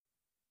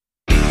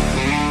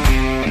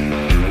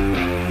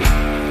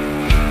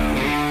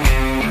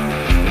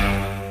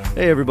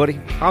Hey everybody,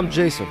 I'm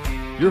Jason,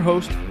 your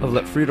host of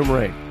Let Freedom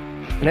Reign,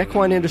 an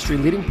equine industry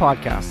leading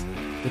podcast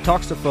that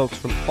talks to folks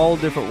from all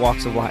different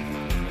walks of life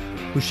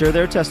who share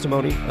their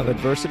testimony of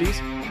adversities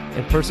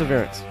and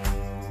perseverance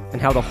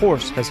and how the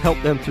horse has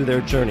helped them through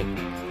their journey.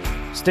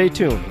 Stay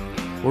tuned.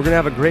 We're going to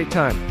have a great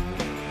time.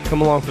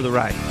 Come along for the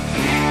ride.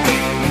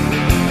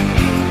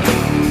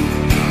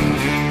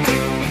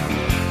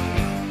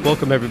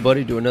 Welcome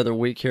everybody to another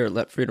week here at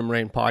Let Freedom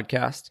Reign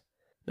podcast.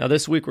 Now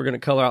this week we're going to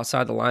color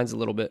outside the lines a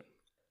little bit.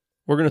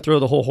 We're going to throw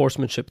the whole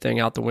horsemanship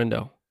thing out the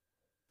window.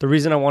 The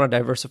reason I want to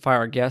diversify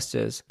our guests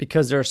is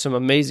because there are some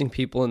amazing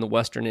people in the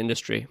Western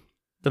industry.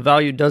 The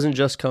value doesn't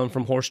just come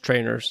from horse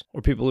trainers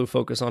or people who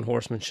focus on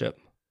horsemanship.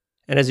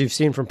 And as you've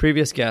seen from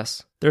previous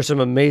guests, there's some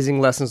amazing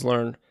lessons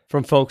learned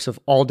from folks of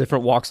all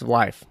different walks of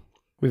life.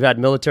 We've had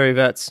military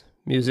vets,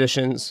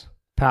 musicians,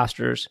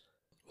 pastors.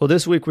 Well,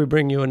 this week we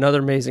bring you another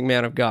amazing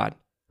man of God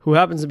who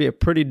happens to be a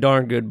pretty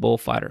darn good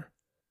bullfighter.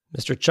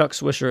 Mr. Chuck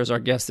Swisher is our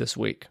guest this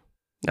week.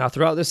 Now,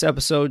 throughout this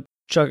episode,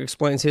 Chuck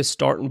explains his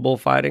start in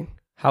bullfighting,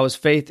 how his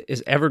faith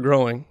is ever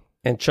growing,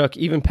 and Chuck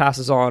even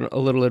passes on a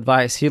little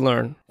advice he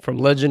learned from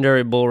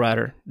legendary bull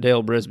rider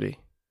Dale Brisby.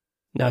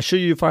 Now,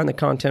 should you find the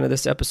content of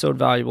this episode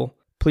valuable,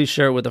 please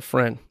share it with a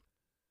friend.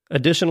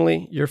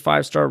 Additionally, your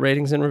 5-star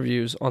ratings and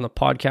reviews on the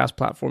podcast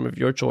platform of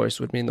your choice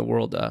would mean the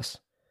world to us.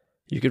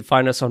 You can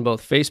find us on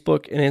both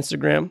Facebook and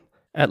Instagram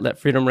at Let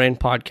Freedom Reign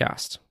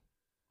Podcast.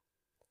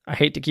 I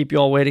hate to keep you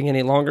all waiting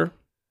any longer.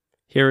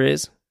 Here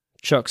is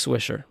Chuck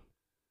Swisher.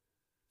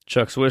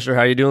 Chuck Swisher,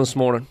 how you doing this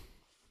morning?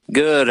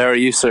 Good. How are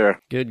you, sir?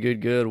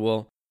 Good.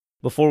 Well,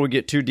 before we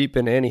get too deep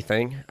into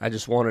anything, I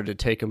just wanted to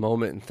take a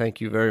moment and thank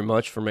you very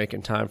much for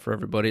making time for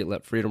everybody at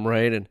Let Freedom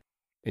Reign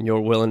and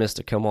your willingness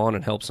to come on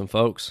and help some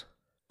folks.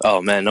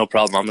 Oh, man, no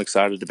problem. I'm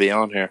excited to be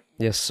on here.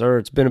 Yes, sir.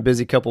 It's been a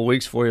busy couple of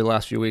weeks for you the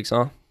last few weeks,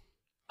 huh?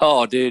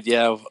 Oh, dude,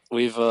 yeah.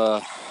 We've,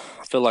 I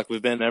feel like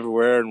we've been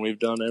everywhere and we've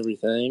done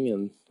everything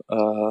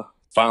and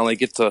finally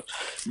get to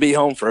be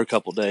home for a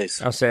couple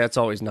days. I'll say that's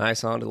always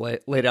nice, huh, to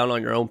lay down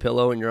on your own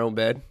pillow in your own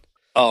bed.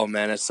 Oh,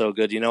 man, it's so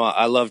good. You know,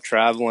 I love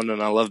traveling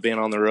and I love being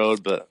on the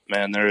road, but,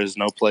 man, there is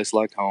no place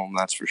like home,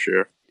 that's for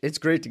sure. It's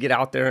great to get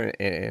out there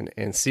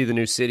and see the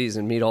new cities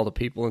and meet all the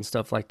people and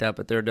stuff like that,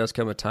 but there does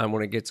come a time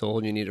when it gets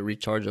old, you need to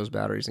recharge those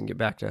batteries and get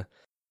back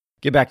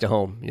to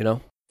home, you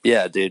know?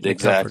 Yeah, dude,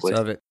 exactly.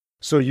 Of it.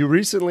 So you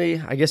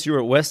recently, I guess you were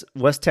at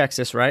West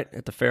Texas, right?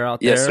 At the fair out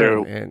there? Yes, sir.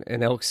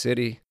 And Elk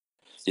City.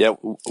 Yeah,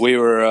 we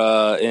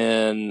were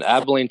in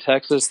Abilene,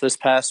 Texas this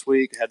past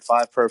week, had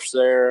 5 perfs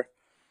there.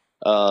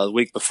 The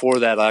week before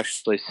that, I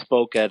actually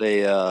spoke at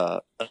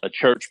a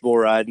church bull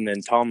riding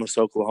in Thomas,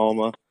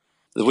 Oklahoma.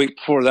 The week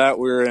before that,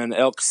 we were in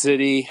Elk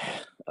City,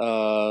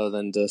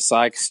 then to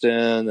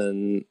Sikeston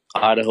and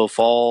Idaho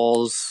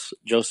Falls,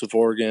 Joseph,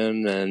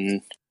 Oregon,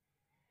 and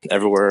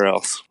everywhere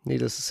else.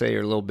 Needless to say,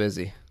 you're a little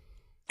busy.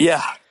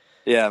 Yeah,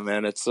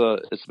 man. It's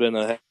been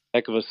a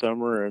heck of a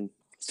summer, and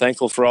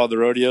thankful for all the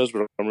rodeos,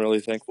 but I'm really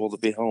thankful to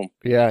be home.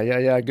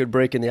 Yeah. Good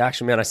break in the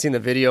action, man. I seen the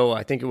video.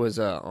 I think it was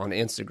on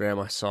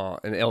Instagram. I saw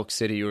in Elk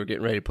City you were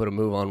getting ready to put a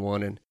move on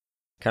one and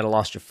kind of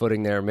lost your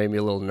footing there. Made me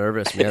a little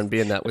nervous, man,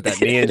 being that with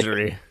that knee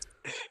injury.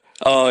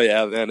 Oh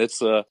yeah, man.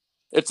 It's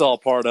all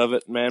part of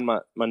it, man. My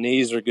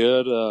knees are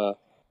good.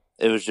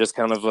 It was just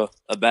kind of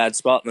a bad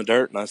spot in the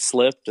dirt, and I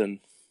slipped. And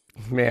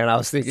man, I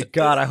was thinking,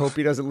 God, I hope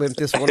he doesn't limp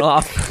this one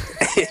off.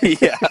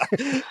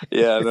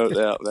 yeah, no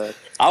doubt, man.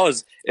 I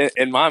was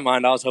in my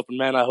mind, I was hoping,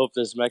 man, I hope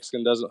this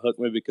Mexican doesn't hook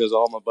me because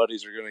all my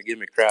buddies are going to give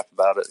me crap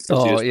about it.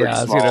 Oh yeah,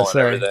 I was going to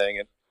say. Everything,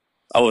 and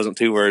I wasn't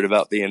too worried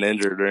about being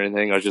injured or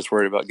anything. I was just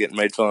worried about getting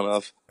made fun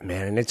of.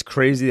 Man, and it's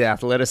crazy the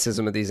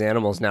athleticism of these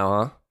animals now,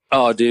 huh?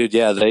 Oh, dude,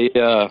 yeah,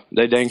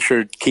 they dang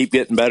sure keep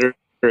getting better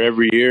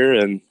every year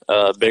and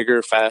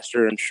bigger,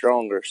 faster, and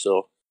stronger.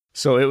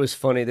 So it was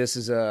funny. This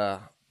is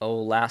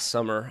last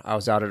summer, I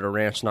was out at a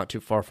ranch not too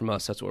far from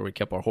us. That's where we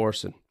kept our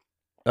horse. And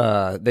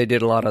they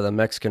did a lot of the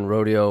Mexican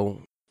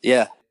rodeo.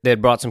 Yeah. They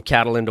had brought some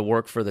cattle into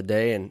work for the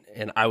day,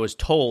 and I was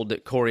told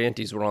that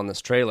Corrientes were on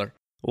this trailer.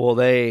 Well,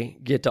 they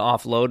get to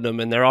offload them,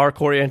 and there are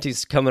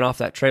Corrientes coming off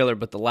that trailer,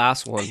 but the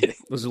last one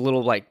was a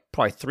little, like,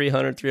 probably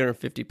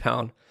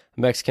 350-pound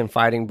Mexican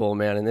fighting bull,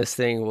 man, and this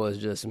thing was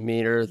just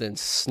meaner than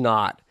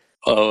snot.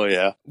 Oh,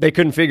 yeah. They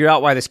couldn't figure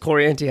out why this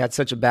Corriente had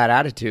such a bad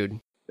attitude.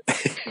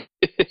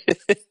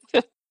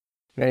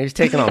 Man, he was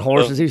taking on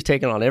horses. He was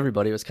taking on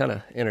everybody. It was kind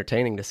of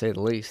entertaining, to say the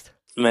least.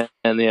 Man,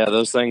 yeah,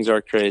 those things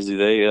are crazy.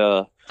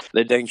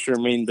 They dang sure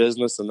mean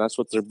business, and that's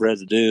what they're bred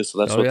to do, so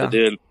that's what they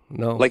do.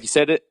 No. Like you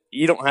said,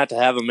 you don't have to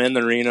have them in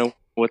the arena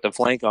with the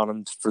flank on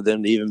them for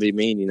them to even be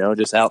mean, you know,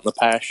 just out in the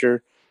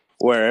pasture,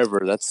 wherever.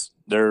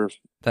 They're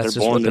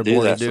born to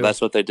do that, so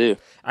that's what they do.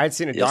 I had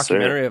seen a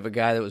documentary of a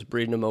guy that was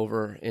breeding them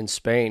over in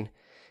Spain.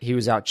 He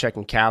was out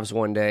checking calves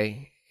one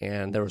day,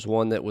 and there was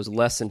one that was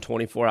less than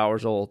 24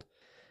 hours old.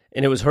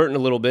 And it was hurting a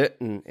little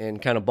bit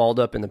and kind of balled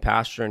up in the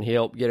pasture, and he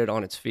helped get it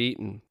on its feet.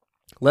 And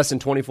less than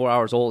 24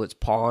 hours old, it's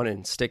pawing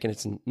and sticking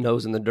its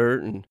nose in the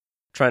dirt and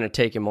trying to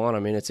take him on. I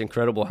mean, it's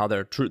incredible how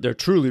they're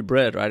truly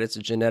bred, right? It's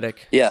a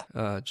genetic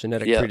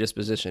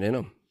predisposition in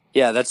them.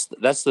 Yeah, that's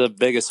the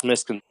biggest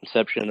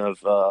misconception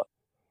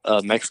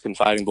of Mexican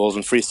fighting bulls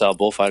and freestyle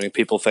bullfighting.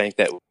 People think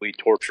that we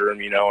torture them,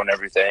 and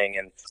everything,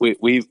 and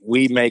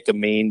we make them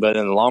mean. But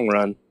in the long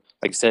run,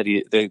 like I said,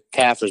 the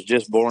calf was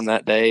just born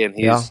that day, and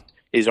Yeah.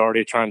 he's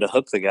already trying to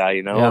hook the guy,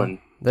 Yeah, and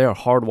they are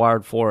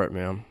hardwired for it,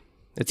 man.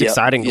 It's Yep.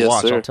 exciting to Yes,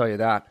 watch, sir. I'll tell you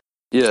that.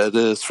 Yeah, it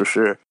is for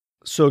sure.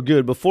 So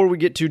good. Before we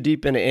get too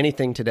deep into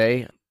anything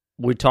today,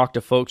 we talked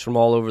to folks from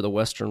all over the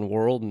Western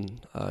world,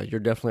 and you're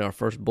definitely our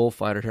first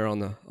bullfighter here on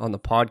the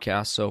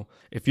podcast. So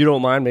if you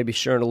don't mind, maybe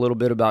sharing a little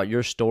bit about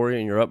your story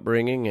and your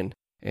upbringing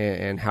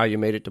and how you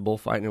made it to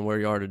bullfighting and where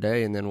you are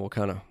today, and then we'll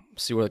kind of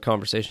see where the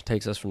conversation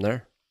takes us from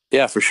there.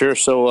 Yeah, for sure.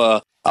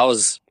 So I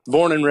was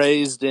born and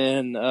raised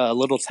in a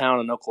little town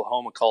in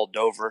Oklahoma called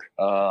Dover.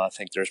 I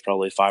think there's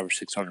probably 500 or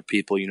 600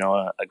 people.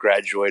 I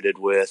graduated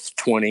with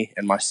 20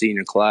 in my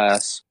senior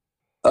class.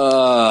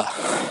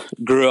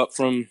 Grew up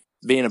from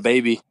being a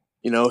baby,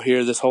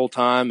 here this whole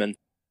time, and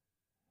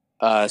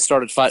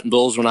started fighting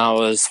bulls when I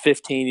was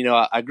 15.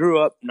 I grew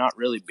up not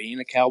really being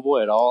a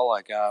cowboy at all.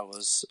 Like I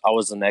was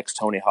the next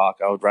Tony Hawk.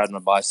 I would ride my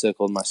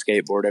bicycle and my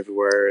skateboard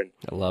everywhere, and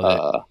I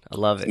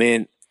love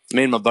it.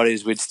 Me and my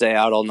buddies, we'd stay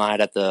out all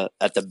night at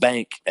the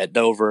bank at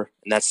Dover,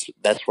 and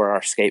that's where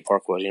our skate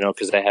park was,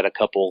 because they had a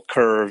couple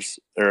curbs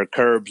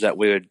that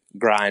we would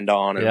grind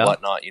on and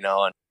whatnot,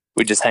 and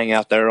we'd just hang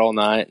out there all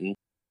night and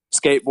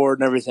skateboard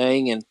and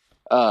everything. And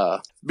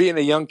being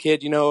a young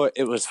kid,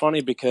 it was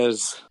funny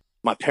because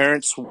my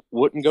parents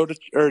wouldn't go to,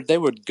 or they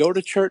would go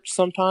to church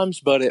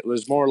sometimes, but it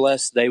was more or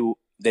less they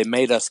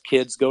made us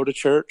kids go to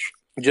church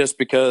just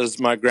because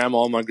my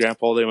grandma and my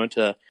grandpa, they went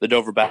to the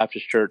Dover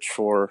Baptist Church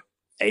for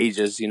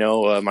ages.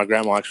 My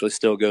grandma actually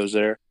still goes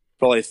there,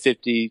 probably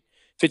 50,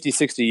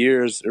 60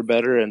 years or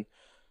better. And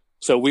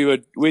so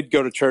we'd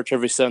go to church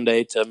every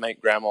Sunday to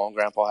make grandma and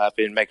grandpa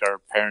happy and make our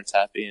parents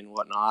happy and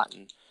whatnot.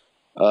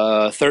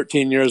 And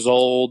 13 years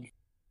old,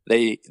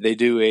 they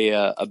do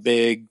a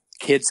big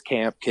kids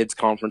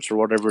conference or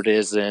whatever it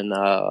is in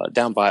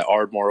down by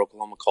Ardmore,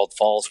 Oklahoma, called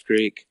Falls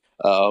Creek.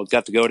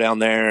 Got to go down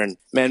there, and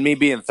man, me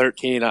being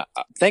 13,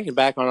 thinking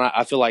back on it,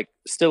 I feel like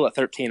still at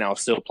 13, I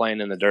was still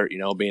playing in the dirt,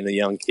 being a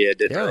young kid,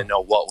 didn't really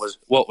know what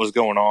was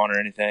going on or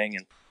anything.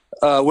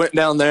 And went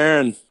down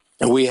there, and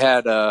we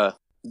had a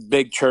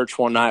big church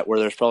one night where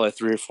there's probably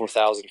 3,000 or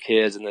 4,000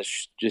 kids in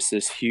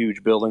this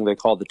huge building they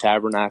called the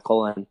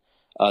Tabernacle, and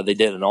they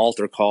did an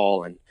altar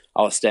call, and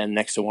I was standing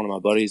next to one of my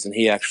buddies, and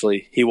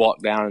he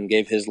walked down and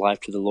gave his life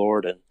to the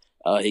Lord,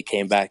 and he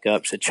came back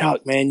up, said,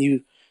 "Chuck, man,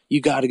 you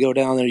got to go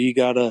down there. You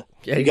got to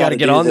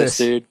get on this,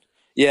 dude."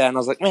 Yeah. And I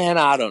was like, man,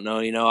 I don't know.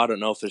 I don't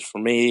know if it's for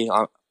me.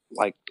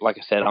 Like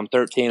I said, I'm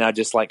 13. I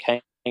just like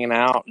hanging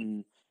out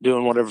and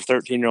doing whatever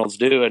 13-year-olds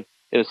do. And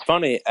it was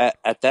funny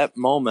at that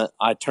moment,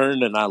 I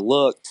turned and I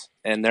looked,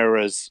 and there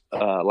was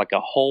like a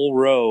whole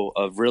row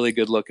of really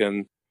good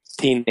looking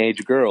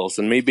teenage girls.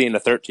 And me being a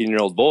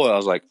 13-year-old boy, I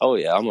was like, oh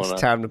yeah, it's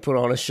time to put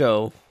on a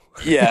show.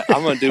 Yeah.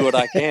 I'm going to do what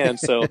I can.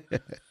 So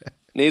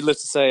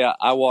needless to say,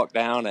 I walked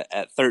down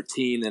at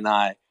 13, and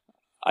I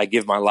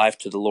give my life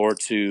to the Lord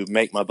to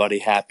make my buddy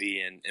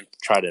happy and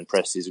try to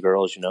impress these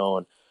girls,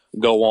 and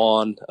go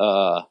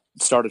on.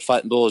 Started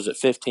fighting bulls at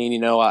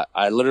 15.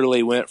 I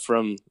literally went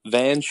from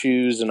Van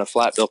shoes and a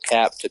flat bill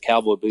cap to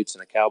cowboy boots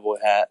and a cowboy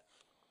hat,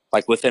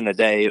 like within a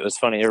day. It was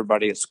funny.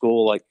 Everybody at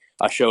school, like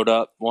I showed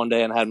up one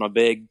day and I had my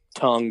big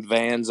tongued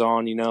Vans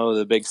on,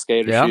 the big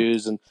skater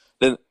shoes. And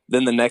then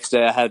the next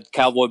day I had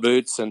cowboy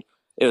boots. And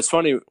it was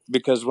funny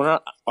because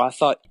I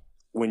thought,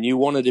 when you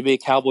wanted to be a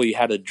cowboy, you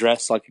had to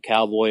dress like a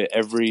cowboy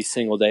every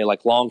single day,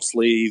 like long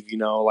sleeve,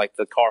 like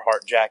the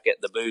Carhartt jacket,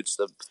 the boots,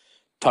 the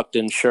tucked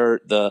in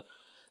shirt, the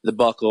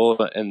buckle,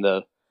 and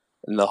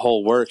the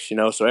whole works,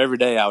 So every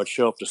day I would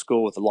show up to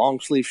school with a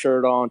long sleeve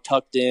shirt on,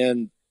 tucked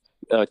in,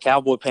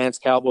 cowboy pants,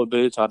 cowboy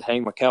boots. I'd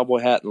hang my cowboy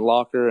hat in the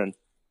locker, and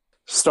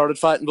started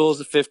fighting bulls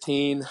at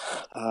 15.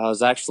 I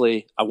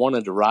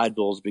wanted to ride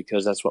bulls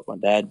because that's what my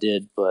dad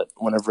did. But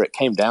whenever it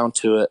came down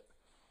to it,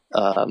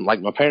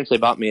 like my parents, they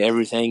bought me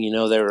everything.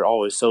 They were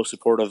always so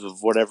supportive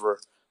of whatever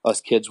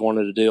us kids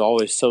wanted to do.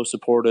 Always so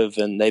supportive,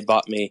 and they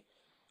bought me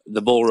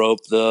the bull rope,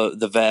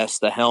 the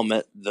vest, the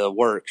helmet, the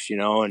works.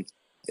 And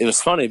it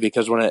was funny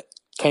because when it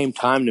came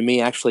time to me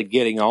actually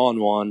getting on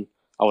one,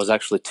 I was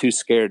actually too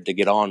scared to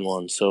get on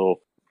one.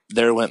 So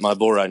there went my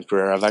bull riding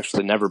career. I've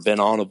actually never been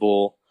on a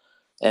bull,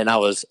 and I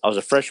was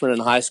a freshman in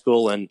high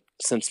school, and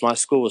since my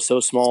school was so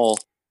small,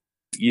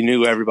 you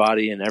knew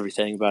everybody and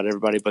everything about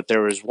everybody. But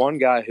there was one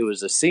guy who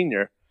was a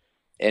senior,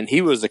 and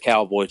he was a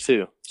cowboy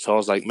too. So I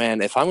was like,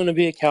 man, if I'm going to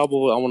be a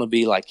cowboy, I want to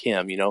be like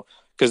him,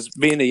 because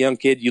being a young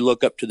kid, you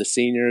look up to the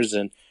seniors,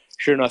 and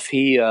sure enough,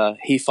 he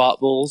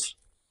fought bulls.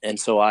 And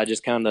so I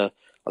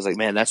was like,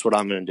 man, that's what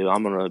I'm going to do.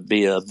 I'm going to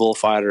be a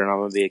bullfighter, and I'm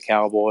going to be a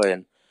cowboy.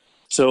 And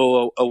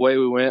so away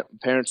we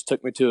went. Parents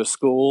took me to a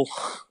school,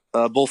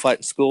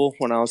 bullfighting school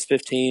when I was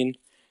 15.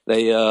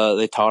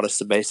 They taught us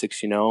the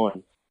basics,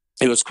 and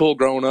it was cool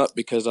growing up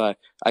because I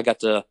got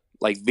to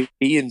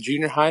be in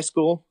junior high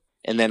school,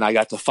 and then I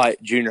got to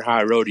fight junior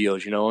high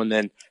rodeos, and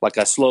then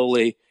I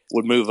slowly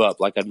would move up.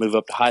 Like I'd move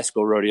up to high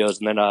school rodeos,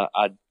 and then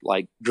I'd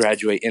like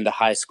graduate into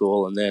high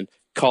school, and then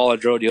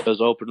college rodeos,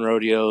 open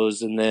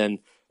rodeos, and then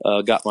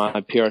got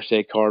my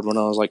PRCA card when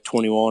I was like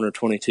 21 or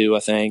 22, I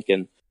think.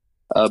 And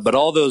but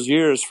all those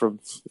years from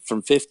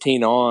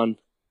 15 on,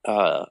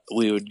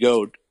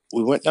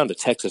 we went down to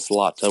Texas a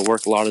lot to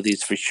work a lot of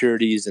these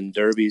futurities and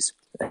derbies.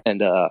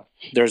 And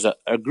there's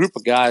a group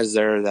of guys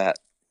there that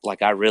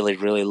like I really,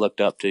 really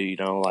looked up to, you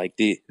know, like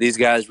these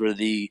guys were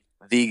the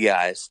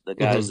guys, the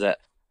guys that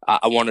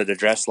I wanted to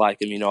dress like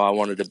them, you know, I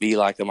wanted to be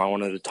like them, I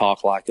wanted to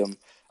talk like them.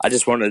 I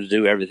just wanted to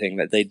do everything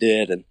that they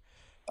did. And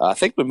I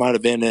think we might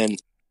have been in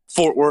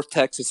Fort Worth,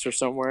 Texas or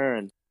somewhere.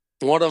 And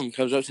one of them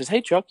comes up and says,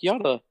 "Hey, Chuck, you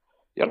ought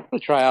to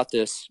try out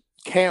this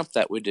camp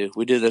that we do.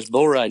 We do this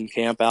bull riding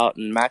camp out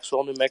in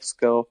Maxwell, New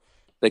Mexico.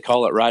 They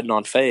call it Riding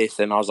on Faith."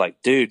 And I was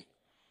like, "Dude,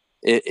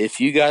 if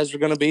you guys are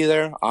going to be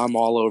there, I'm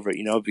all over it,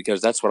 you know,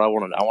 because that's what I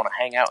want to. I want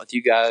to hang out with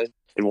you guys.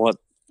 And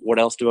what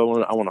else do I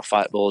want? I want to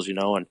fight bulls, you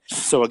know." And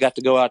so I got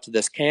to go out to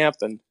this camp,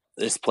 and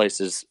this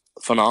place is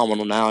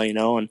phenomenal now, you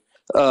know. And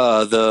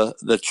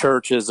the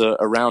church is a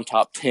round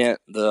top tent.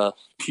 The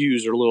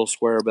pews are little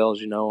square bells,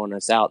 you know, and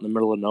it's out in the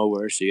middle of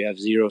nowhere, so you have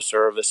zero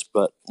service.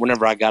 But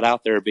whenever I got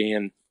out there,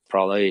 being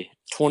probably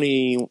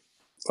 20,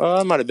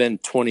 I might have been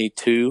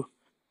 22,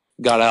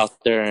 got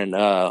out there, and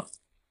I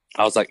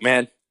was like,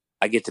 man,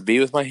 I get to be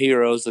with my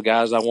heroes, the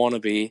guys I want to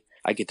be.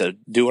 I get to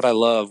do what I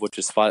love, which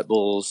is fight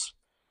bulls,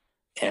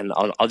 and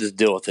I'll just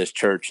deal with this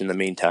church in the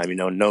meantime, you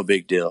know, no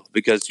big deal.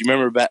 Because you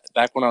remember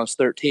back when I was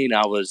 13,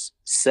 I was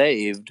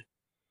saved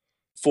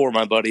for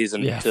my buddies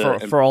and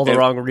for all the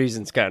wrong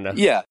reasons, kind of.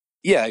 Yeah,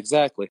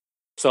 exactly.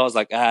 So I was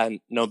like,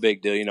 no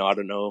big deal. You know, I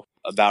don't know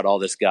about all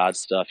this God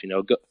stuff. You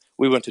know,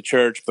 we went to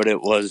church, but it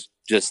was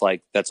just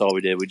like that's all we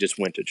did. We just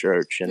went to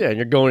church. And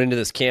you're going into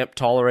this camp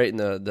tolerating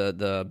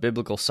the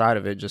biblical side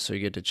of it, just so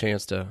you get the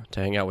chance to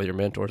hang out with your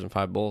mentors and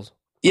fight bulls.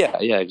 Yeah,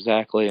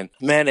 exactly. And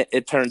man,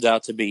 it turns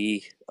out to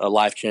be a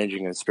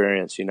life-changing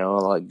experience. You know,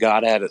 like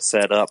God had it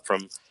set up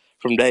from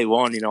day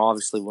one. You know,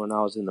 obviously when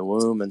I was in the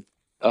womb,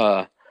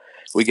 and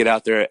we get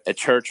out there at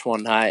church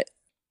one night,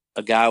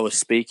 a guy was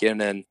speaking,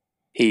 and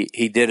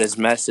he did his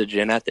message,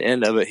 and at the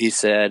end of it, he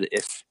said,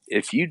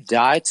 if you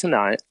die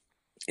tonight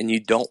and you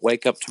don't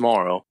wake up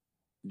tomorrow,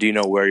 do you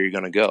know where you're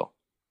going to go?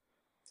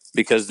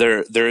 Because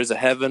there is a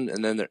heaven,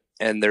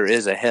 and there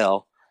is a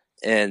hell,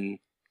 and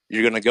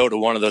you're going to go to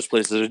one of those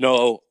places. There's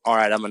no, all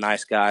right, I'm a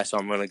nice guy, so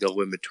I'm going to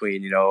go in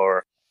between, you know,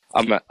 or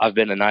I've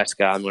been a nice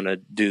guy, I'm going to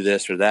do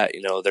this or that.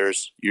 You know,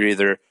 you're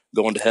either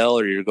going to hell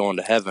or you're going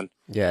to heaven.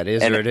 Yeah, it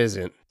is or it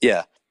isn't.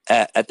 Yeah.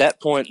 At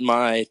that point in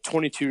my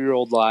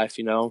 22-year-old life,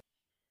 you know,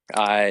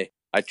 I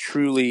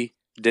truly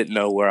didn't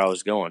know where I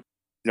was going.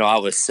 You know, I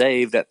was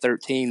saved at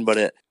 13, but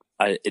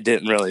it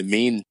didn't really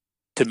mean,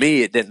 to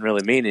me, it didn't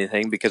really mean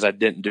anything because I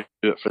didn't do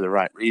it for the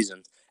right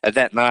reason. At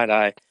that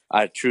night,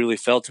 I truly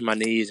fell to my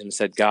knees and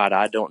said, God,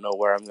 I don't know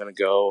where I'm going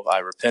to go. I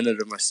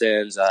repented of my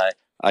sins.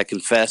 I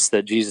confessed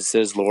that Jesus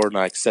is Lord, and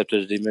I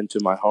accepted him into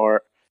my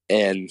heart.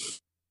 And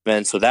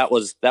man, so that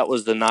was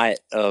the night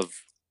of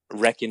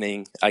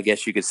reckoning, I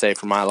guess you could say,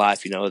 for my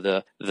life. You know,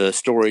 the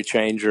story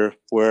changer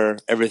where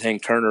everything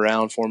turned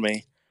around for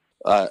me.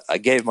 I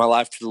gave my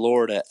life to the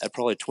Lord at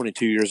probably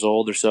 22 years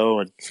old or so.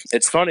 And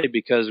it's funny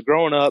because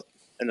growing up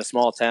in a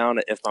small town,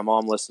 if my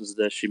mom listens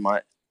to this, she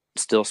might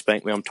still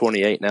spank me. I'm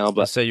 28 now,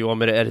 but so you want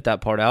me to edit that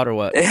part out or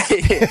what?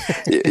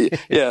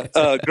 Yeah.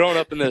 Growing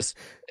up in this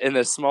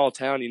small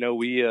town, you know,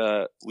 we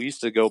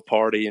used to go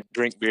party and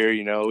drink beer.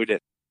 You know, we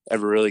didn't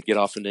ever really get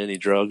off into any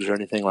drugs or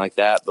anything like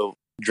that, but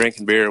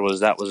drinking beer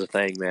was a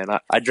thing, man.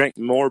 I drank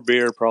more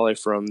beer probably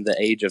from the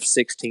age of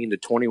 16 to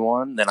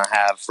 21 than I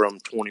have from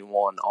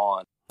 21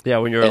 on. Yeah,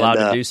 when you're allowed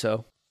to do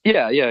so.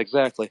 Yeah,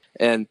 exactly.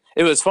 And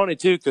it was funny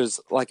too, because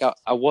like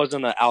I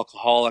wasn't an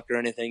alcoholic or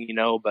anything, you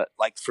know, but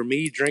like for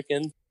me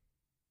drinking,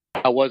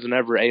 I wasn't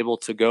ever able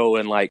to go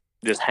and like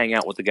just hang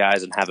out with the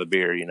guys and have a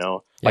beer, you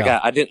know. Like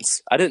I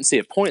didn't see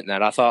a point in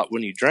that. I thought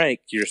when you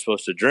drank, you're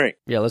supposed to drink.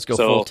 Yeah, let's go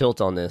full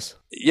tilt on this.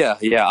 Yeah,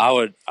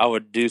 I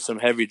would do some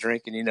heavy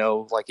drinking, you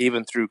know, like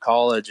even through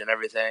college and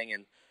everything,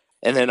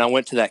 and then I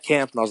went to that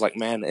camp and I was like,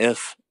 man,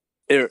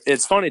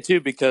 it's funny too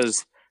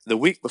because the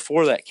week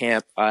before that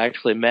camp, I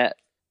actually met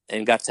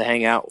and got to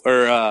hang out,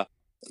 or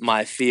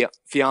my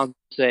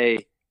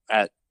fiance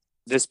at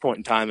this point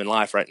in time in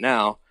life right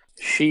now,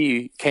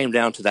 she came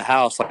down to the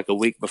house like a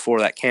week before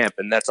that camp,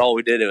 and that's all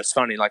we did. It was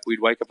funny. Like we'd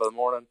wake up in the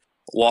morning,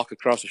 walk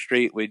across the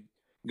street, we'd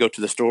go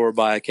to the store,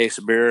 buy a case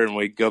of beer, and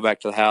we'd go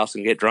back to the house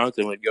and get drunk.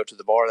 Then we'd go to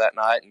the bar that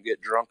night and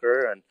get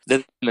drunker. And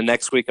then the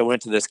next week I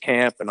went to this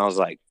camp and I was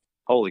like,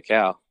 holy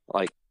cow.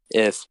 Like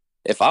if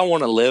I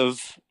want to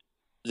live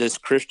this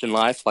Christian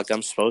life like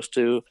I'm supposed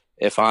to,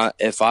 if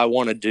I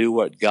want to do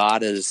what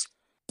God is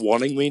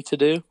wanting me to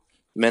do,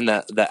 man,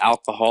 the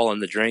alcohol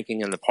and the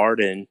drinking and the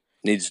partying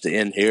needs to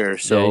end here.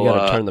 So yeah, you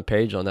got to turn the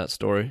page on that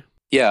story.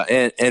 Yeah,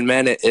 and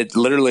man, it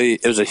literally,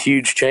 it was a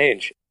huge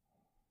change.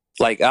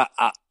 Like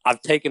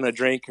I've taken a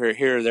drink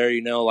here or there,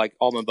 you know, like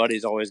all my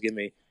buddies always give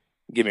me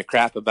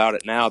crap about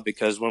it now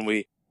because when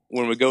we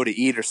when we go to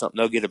eat or something,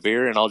 they'll get a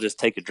beer and I'll just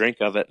take a drink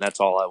of it, and that's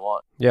all I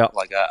want. Yeah.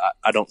 Like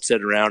I don't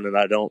sit around and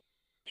I don't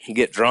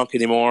get drunk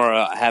anymore.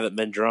 I haven't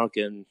been drunk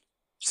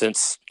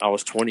since I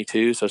was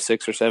 22, so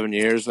 6 or 7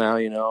 years now,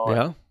 you know.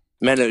 Yeah. And,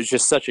 man, it was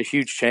just such a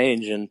huge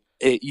change, and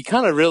you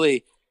kind of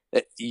really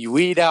you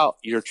weed out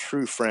your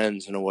true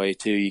friends in a way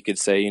too. You could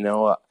say, you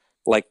know,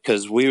 like,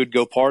 because we would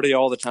go party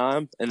all the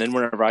time, and then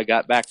whenever I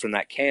got back from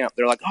that camp,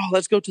 they're like, "Oh,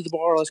 let's go to the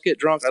bar, let's get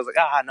drunk." I was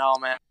like, no,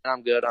 man,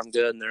 I'm good.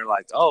 And they're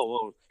like, "Oh,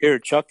 well, here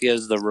Chuck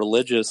is, the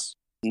religious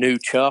new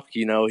Chuck.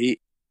 You know, he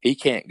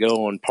can't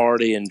go and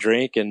party and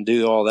drink and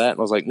do all that." And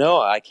I was like,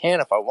 "No, I can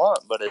if I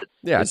want, but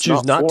it's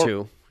choose not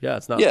to. Yeah,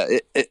 it's not. Yeah,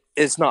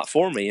 it's not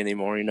for me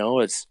anymore. You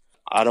know,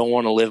 I don't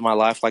want to live my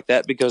life like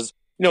that because,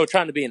 you know,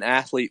 trying to be an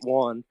athlete,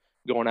 one,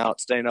 going out,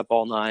 staying up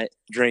all night,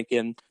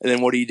 drinking, and then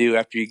what do you do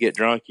after you get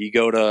drunk? You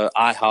go to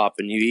IHOP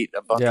and you eat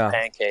a bunch of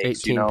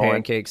pancakes. 18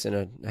 pancakes and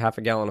a half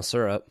a gallon of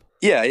syrup.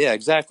 Yeah,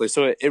 exactly.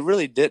 So it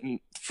really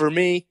didn't, for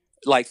me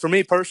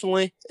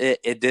personally,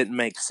 it didn't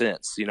make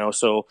sense, you know.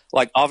 So,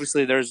 like,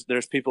 obviously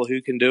there's people who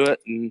can do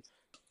it and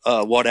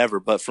whatever,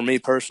 but for me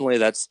personally,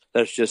 that's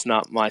just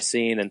not my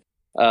scene. And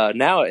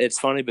now it's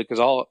funny because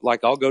I'll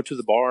go to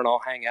the bar and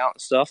I'll hang out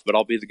and stuff, but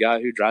I'll be the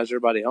guy who drives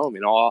everybody home.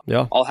 You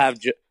know, I'll have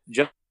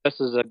just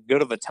as a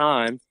good of a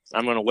time.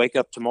 I'm going to wake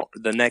up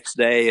the next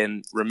day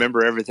and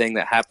remember everything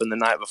that happened the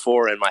night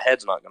before, and my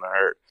head's not going to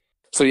hurt.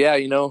 So yeah,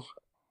 you know,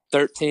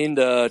 13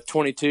 to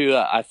 22,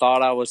 I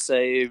thought I was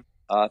saved.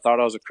 I thought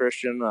I was a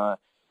Christian.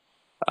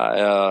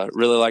 I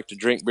really like to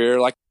drink beer,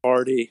 like to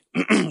party.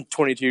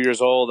 22 years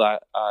old, I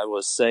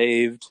was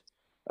saved,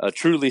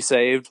 truly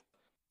saved.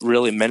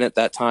 Really meant it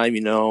that time,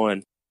 you know,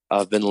 and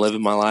I've been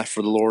living my life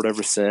for the Lord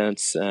ever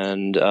since.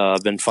 And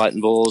I've been fighting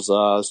bulls. I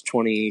was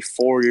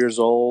 24 years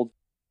old.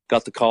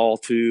 Got the call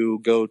to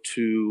go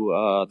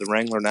to the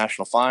Wrangler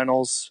National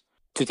Finals.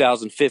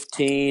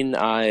 2015,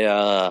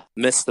 I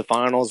missed the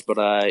finals, but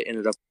I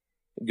ended up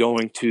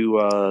going to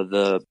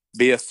the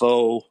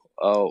BFO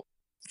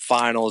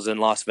finals in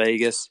Las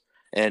Vegas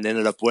and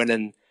ended up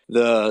winning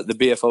the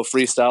BFO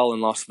freestyle in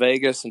Las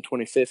Vegas in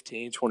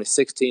 2015.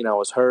 2016, I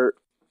was hurt.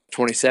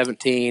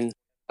 2017,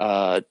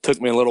 took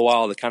me a little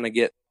while to kind of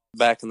get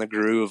back in the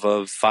groove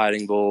of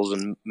fighting bulls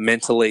and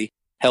mentally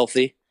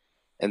healthy.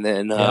 And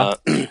then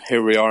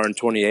here we are in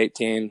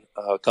 2018,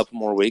 a couple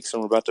more weeks,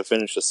 and we're about to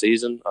finish the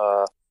season.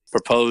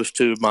 Proposed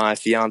to my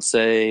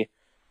fiance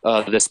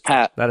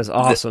that is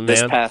awesome,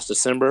 this past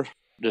December,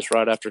 just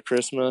right after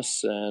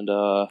Christmas. And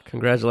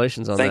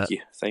congratulations on that.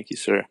 Thank you,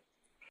 sir.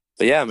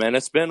 But yeah, man,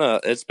 it's been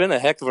a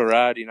heck of a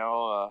ride, you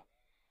know,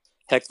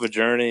 heck of a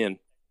journey, and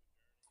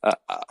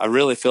I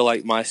really feel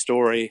like my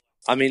story.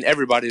 I mean,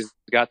 everybody's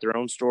got their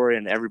own story,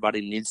 and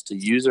everybody needs to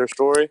use their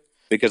story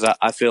because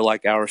I feel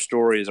like our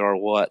stories are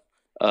what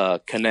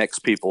connects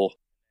people,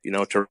 you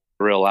know, to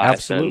real life.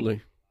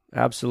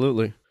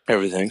 Absolutely.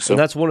 Everything. So and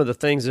that's one of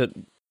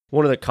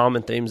the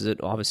common themes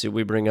that obviously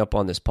we bring up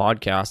on this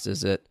podcast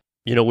is that,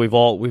 you know, we've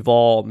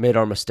all made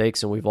our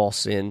mistakes and we've all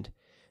sinned,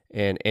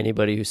 and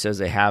anybody who says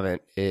they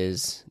haven't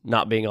is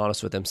not being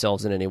honest with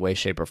themselves in any way,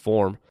 shape, or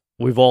form.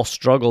 We've all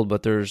struggled,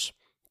 but there's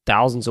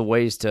thousands of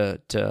ways to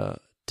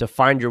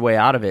find your way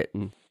out of it,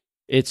 and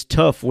it's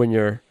tough when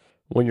you're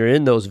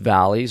in those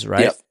valleys,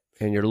 right? Yep.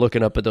 And you're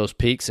looking up at those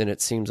peaks, and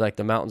it seems like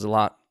the mountain's a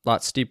lot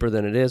steeper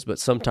than it is. But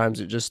sometimes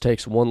it just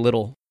takes one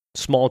little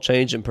small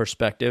change in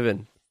perspective,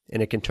 and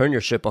it can turn your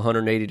ship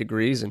 180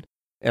 degrees. And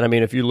I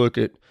mean, if you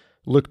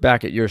look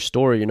back at your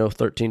story, you know,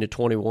 13 to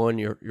 21,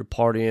 you're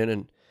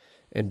partying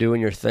and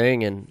doing your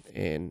thing,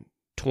 and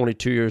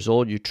 22 years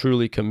old, you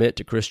truly commit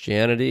to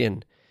Christianity,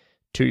 and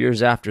 2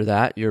 years after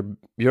that,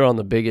 you're on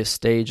the biggest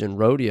stage in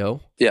rodeo.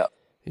 Yeah.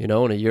 You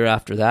know, and a year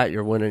after that,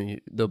 you're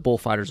winning the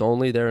Bullfighters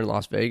Only there in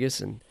Las Vegas,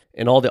 and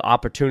all the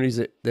opportunities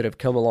that have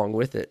come along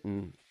with it.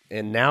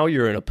 And now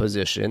you're in a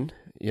position,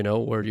 you know,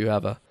 where you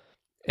have a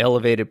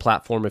elevated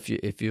platform,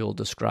 if you'll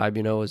describe,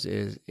 you know, as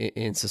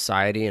in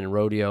society and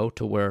rodeo,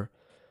 to where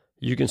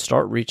you can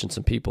start reaching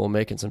some people and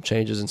making some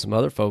changes in some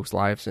other folks'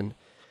 lives. And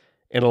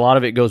a lot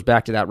of it goes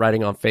back to that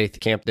Riding on Faith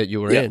camp that you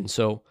were in.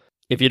 So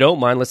if you don't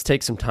mind, let's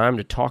take some time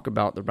to talk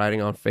about the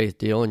Riding on Faith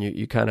deal. And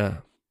you kind of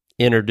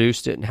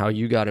introduced it and how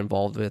you got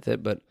involved with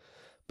it, but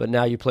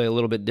now you play a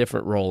little bit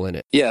different role in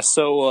it. Yeah,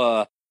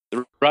 so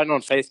the Riding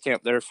on Faith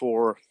camp there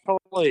for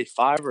probably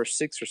 5 or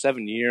 6 or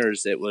 7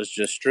 years, it was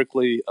just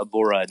strictly a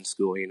bull riding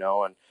school, you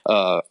know, and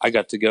I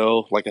got to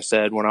go, like I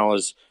said, when I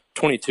was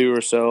 22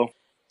 or so,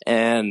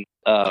 and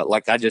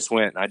I just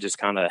went and I just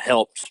kind of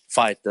helped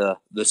fight the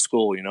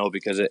school, you know,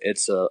 because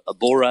it's a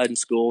bull riding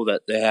school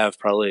that they have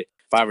probably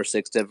 5 or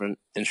 6 different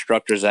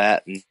instructors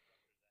at, and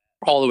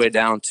all the way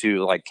down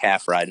to like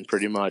calf riding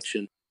pretty much.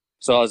 And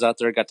so I was out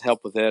there, got to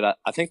help with it.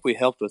 I think we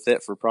helped with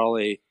it for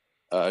probably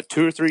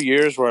 2 or 3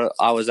 years where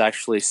I was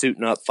actually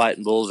suiting up,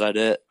 fighting bulls at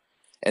it.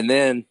 And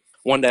then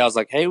one day I was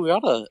like, hey, we ought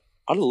to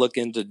look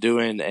into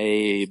doing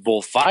a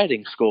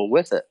bullfighting school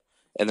with it.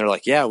 And they're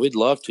like, yeah, we'd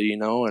love to, you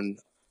know. And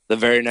the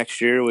very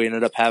next year we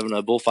ended up having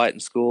a bullfighting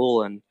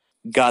school and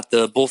got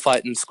the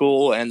bullfighting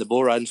school and the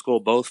bull riding school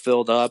both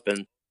filled up.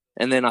 And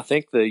And then I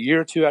think the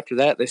year or two after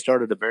that, they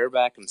started a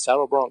bareback and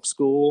saddle bronc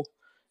school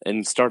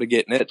and started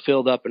getting it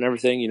filled up and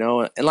everything,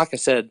 And like I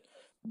said,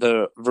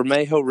 the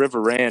Vermejo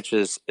River Ranch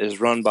is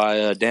run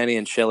by Danny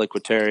and Shelly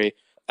Quateri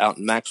out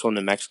in Maxwell,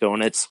 New Mexico.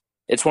 And it's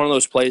one of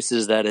those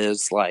places that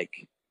is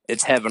like,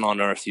 it's heaven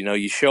on earth.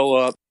 You show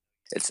up,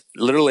 it's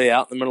literally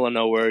out in the middle of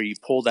nowhere. You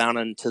pull down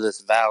into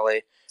this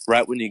valley.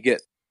 Right when you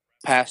get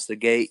past the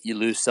gate, you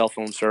lose cell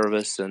phone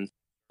service. And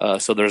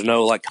so there's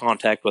no like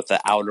contact with the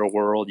outer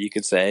world, you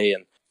could say.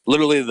 And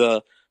literally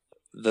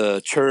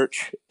the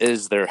church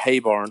is their hay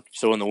barn.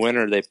 So in the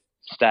winter, they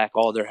stack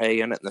all their hay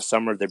in it. In the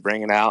summer, they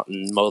bring it out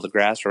and mow the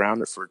grass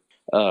around it for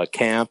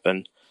camp.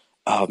 And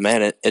oh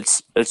man,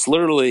 it's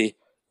literally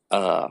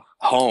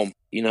home.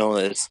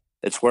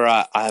 It's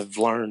where I've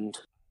learned,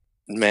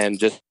 man,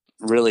 just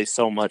really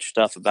so much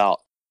stuff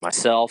about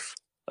myself,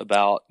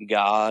 about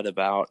God,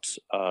 about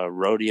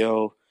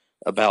rodeo,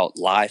 about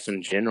life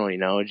in general.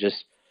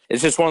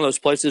 It's just one of those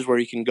places where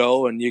you can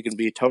go and you can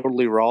be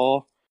totally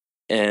raw,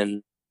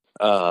 and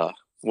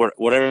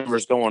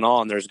whatever's going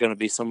on, there's going to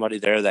be somebody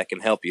there that can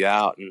help you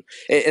out. And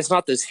it's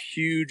not this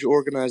huge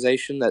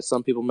organization that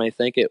some people may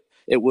think it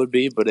would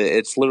be, but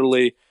it's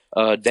literally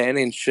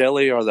Danny and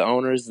Shelly are the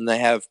owners, and they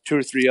have 2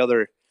 or 3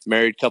 other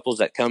married couples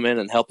that come in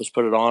and help us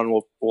put it on.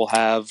 We'll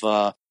have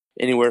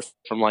anywhere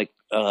from like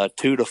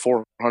 200 to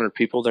 400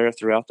 people there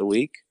throughout the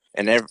week,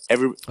 and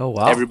Oh,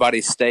 wow.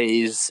 everybody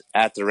stays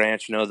at the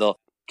ranch. The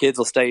kids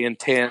will stay in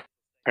tent,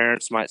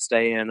 parents might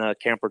stay in a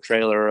camper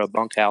trailer or a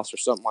bunkhouse or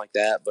something like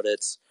that. But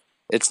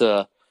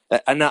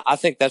and I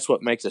think that's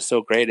what makes it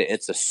so great.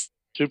 It's a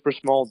super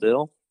small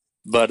deal,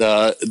 but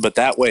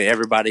that way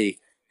everybody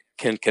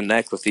can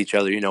connect with each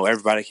other.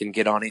 Everybody can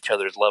get on each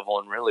other's level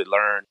and really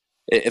learn.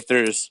 If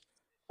there's,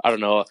 I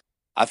don't know,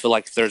 I feel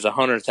like if there's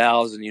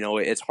 100,000,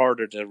 it's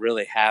harder to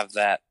really have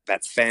that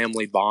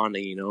family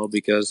bonding,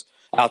 because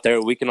out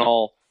there we can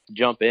all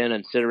jump in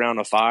and sit around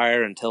a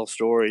fire and tell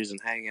stories and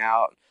hang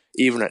out.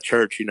 Even at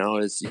church,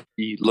 as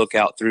you look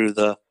out through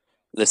the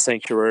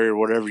sanctuary or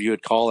whatever you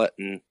would call it,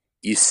 and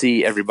you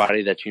see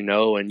everybody that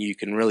and you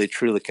can really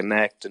truly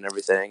connect and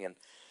everything. And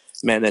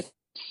man,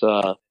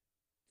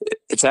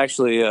 it's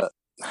actually a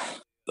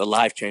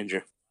life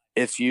changer.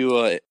 If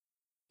you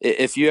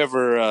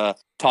ever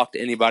talk to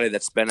anybody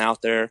that's been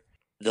out there,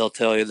 they'll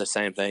tell you the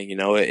same thing.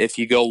 If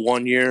you go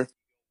 1 year,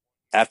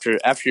 after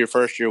your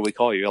first year, we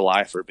call you a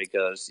lifer,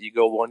 because you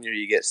go 1 year,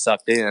 you get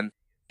sucked in,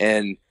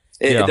 and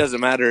it doesn't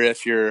matter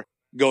if you're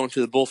going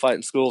to the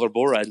bullfighting school or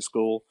bull riding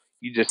school.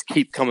 You just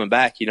keep coming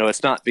back.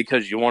 It's not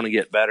because you want to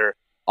get better.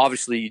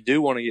 Obviously, you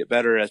do want to get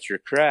better at your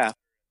craft,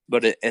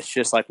 but it's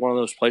just like one of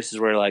those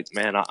places where, like,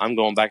 man, I'm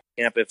going back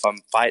to camp if I'm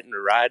fighting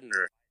or riding,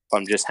 or if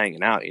I'm just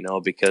hanging out.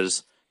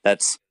 Because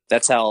that's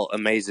how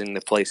amazing the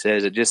place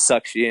is. It just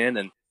sucks you in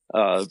and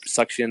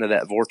sucks you into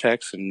that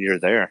vortex, and you're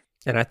there.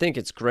 And I think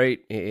it's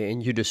great in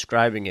you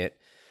describing it,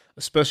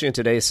 especially in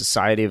today's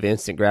society of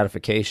instant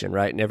gratification,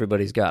 right? And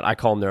everybody's got, I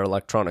call them their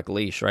electronic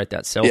leash, right?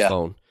 That cell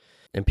phone.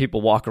 And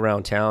people walk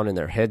around town and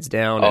their heads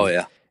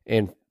down.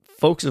 And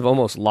folks have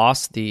almost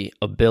lost the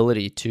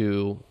ability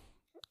to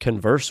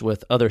converse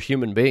with other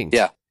human beings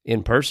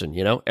in person.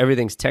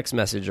 Everything's text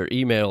message or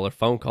email or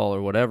phone call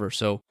or whatever.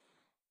 So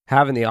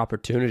having the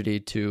opportunity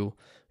to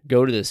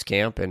go to this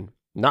camp and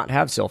not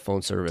have cell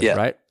phone service,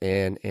 right?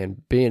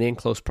 And being in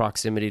close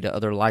proximity to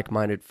other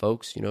like-minded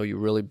folks, you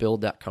really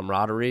build that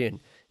camaraderie and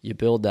you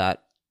build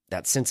that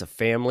that sense of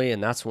family,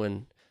 and that's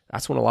when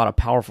a lot of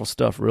powerful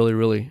stuff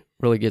really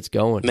gets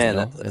going. Man,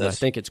 and I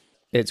think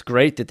it's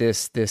great that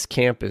this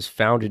camp is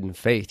founded in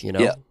faith.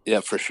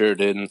 Yeah, for sure,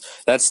 dude. And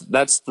that's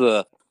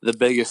the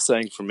biggest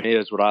thing for me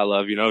is what I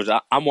love. Is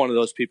I'm one of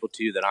those people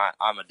too that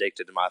I'm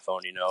addicted to my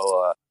phone.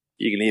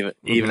 You can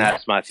even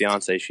ask my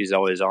fiance; she's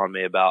always on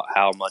me about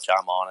how much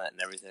I'm on it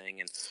and everything.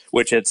 And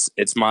which it's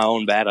my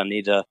own bad. I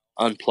need to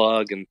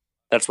unplug, and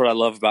that's what I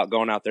love about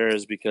going out there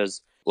is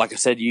because, like I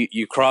said,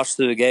 you cross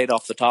through the gate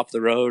off the top of the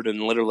road,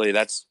 and literally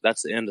that's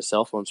the end of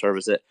cell phone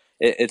service.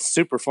 It's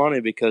super funny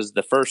because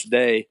the first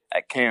day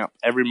at camp,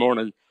 every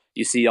morning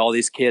you see all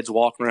these kids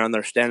walking around.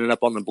 They're standing up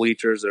on the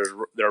bleachers.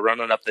 They're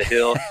running up the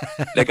hill.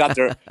 They got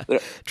their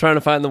trying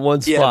to find the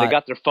one spot. Yeah, they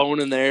got their phone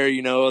in there.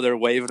 They're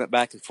waving it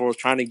back and forth,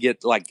 trying to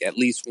get like at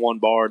least one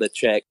bar to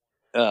check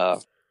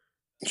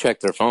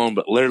their phone.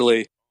 But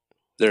literally,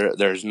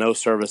 there's no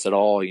service at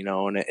all.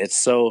 And it's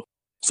so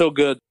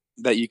good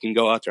that you can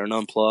go out there and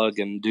unplug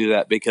and do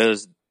that,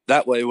 because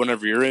that way,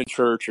 whenever you're in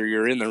church or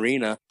you're in the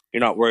arena,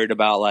 you're not worried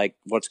about like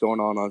what's going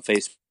on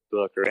Facebook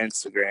or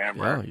Instagram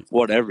or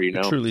whatever.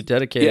 You're truly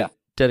dedicated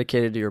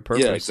to your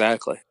purpose. Yeah,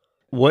 exactly.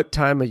 What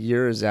time of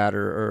year is that,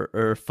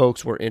 or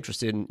folks were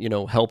interested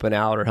in helping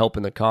out or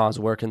helping the cause?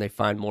 Where can they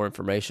find more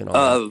information on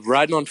that?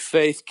 Riding on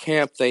Faith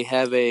Camp, they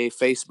have a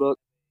Facebook,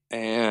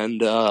 and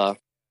the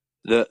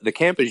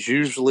camp is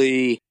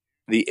usually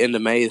the end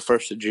of May, the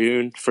 1st of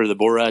June for the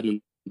bull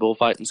riding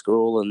bullfighting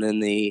school, and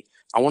then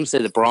I want to say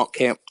the bronc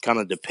camp kind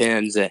of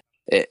depends.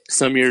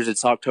 Some years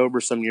it's October,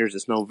 some years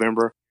it's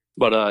November.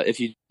 But if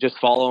you just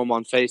follow them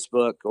on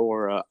Facebook,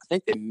 or I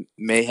think they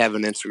may have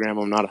an Instagram,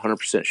 I'm not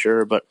 100%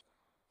 sure. But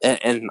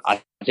and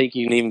I think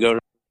you can even go to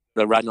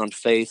the Riding on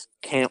Faith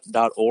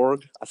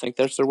camp.org. I think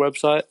that's their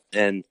website,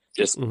 and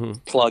just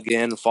plug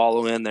in and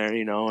follow in there,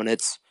 and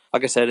it's,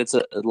 like I said, it's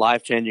a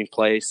life-changing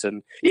place.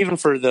 And even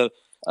for the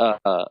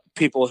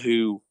people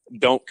who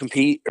don't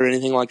compete or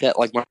anything like that,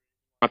 like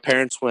my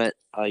parents went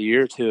a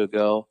year or two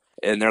ago,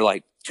 and they're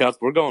like, Chuck,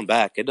 we're going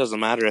back. It doesn't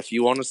matter if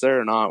you want us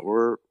there or not.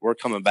 We're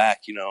coming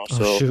back, So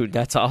Oh, shoot,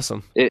 that's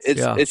awesome.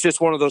 It's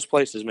just one of those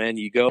places, man.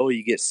 You go,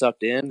 you get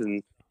sucked in,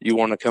 and you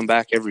want to come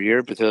back every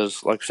year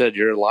because, like I said,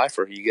 you're a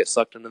lifer. You get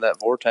sucked into that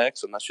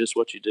vortex, and that's just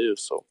what you do.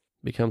 So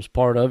becomes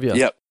part of you.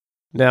 Yep.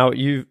 Now,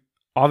 you've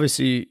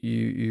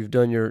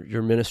done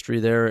your ministry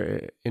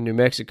there in New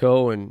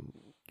Mexico, and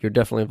you're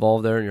definitely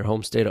involved there in your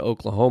home state of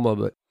Oklahoma.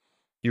 But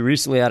you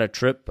recently had a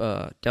trip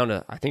down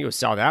to, I think it was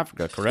South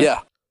Africa, correct?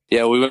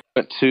 Yeah. We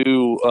went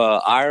to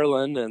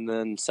Ireland and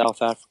then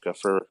South Africa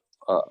for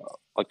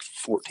like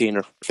 14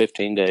 or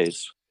 15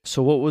 days.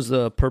 So, what was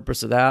the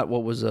purpose of that?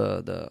 What was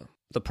the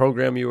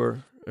program you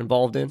were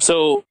involved in?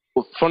 So,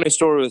 funny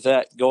story with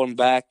that. Going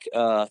back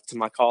to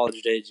my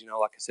college days,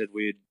 like I said,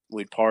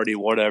 we'd party,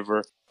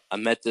 whatever. I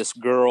met this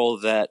girl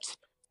that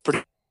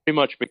pretty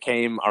much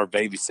became our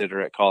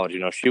babysitter at college.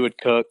 She would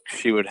cook,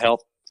 she would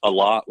help a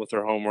lot with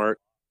her homework.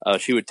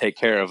 She would take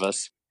care of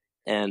us.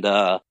 And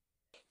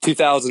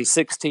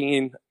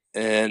 2016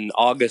 in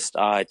August,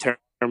 I turned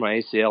my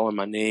ACL in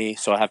my knee,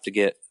 so I have to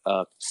get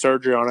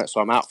surgery on it.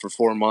 So I'm out for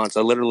 4 months.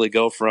 I literally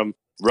go from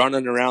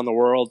running around the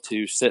world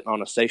to sitting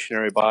on a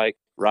stationary bike,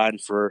 riding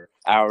for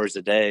hours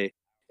a day.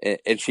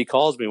 And she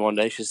calls me one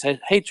day. She said,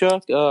 "Hey,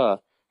 Chuck,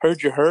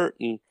 heard you're hurt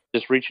and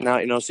just reaching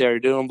out, see how you're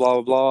doing, blah,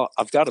 blah, blah.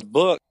 I've got a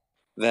book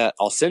that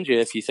I'll send you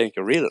if you think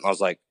you'll read it." And I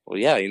was like, well,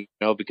 yeah,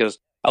 because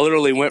I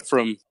literally went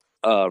from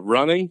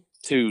running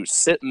to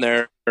sitting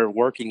there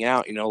working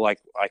out, like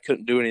I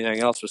couldn't do anything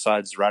else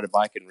besides ride a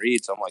bike and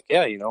read. So I'm like,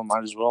 yeah,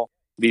 might as well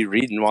be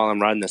reading while I'm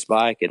riding this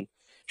bike. And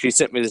she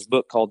sent me this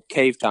book called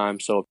Cave Time.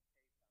 So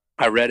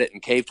I read it,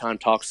 and Cave Time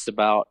talks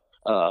about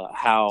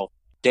how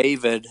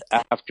David,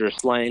 after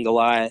slaying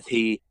Goliath,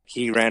 he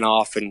ran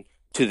off and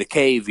to the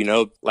cave,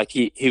 like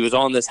he was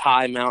on this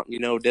high mountain,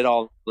 did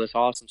all this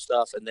awesome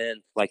stuff. And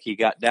then like he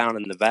got down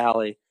in the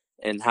valley,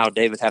 and how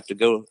David had to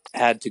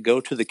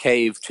go to the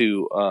cave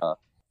to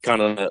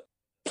kind of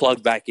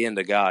plug back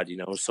into God,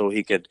 so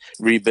he could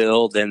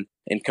rebuild and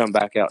come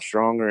back out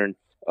stronger. And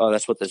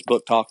that's what this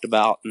book talked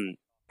about. And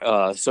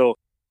so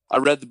I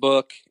read the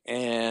book,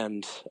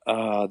 and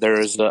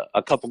there's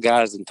a couple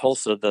guys in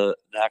Tulsa. The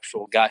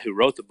actual guy who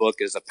wrote the book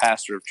is a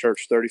pastor of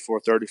Church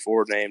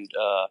 3434 named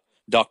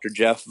Dr.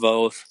 Jeff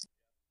Voth,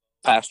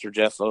 Pastor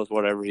Jeff Voth,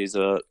 whatever. He's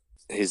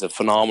a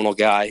phenomenal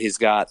guy. He's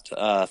got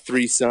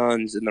 3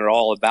 sons, and they're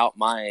all about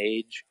my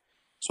age.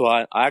 So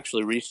I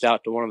actually reached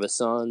out to one of his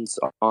sons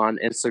on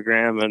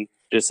Instagram and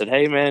just said,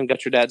 "Hey, man,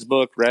 got your dad's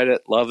book, read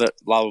it, love it,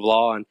 blah, blah,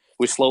 blah." And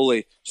we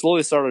slowly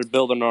started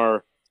building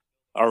our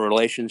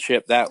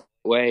relationship that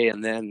way.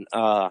 And then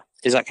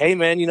he's like, "Hey,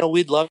 man,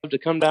 we'd love to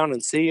come down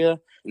and see you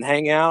and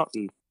hang out."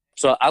 And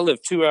so I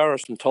live 2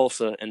 hours from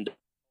Tulsa and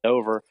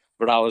Dover,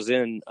 but I was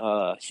in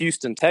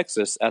Houston,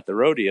 Texas at the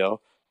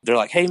rodeo. They're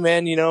like, "Hey,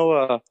 man,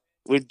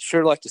 we'd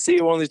sure like to see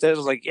you one of these days." I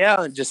was like,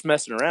 "Yeah," and just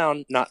messing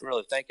around, not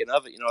really thinking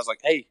of it. I was like,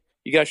 "Hey,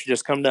 you guys should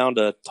just come down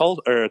to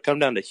Tulsa or come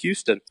down to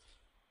Houston."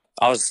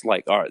 I was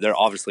like, all right, they're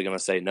obviously going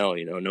to say no,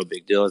 no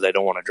big deal. They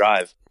don't want to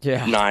drive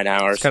 9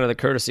 hours. It's kind of the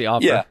courtesy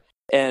offer. Yeah.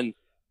 And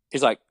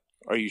he's like,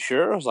 "Are you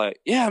sure?" I was like,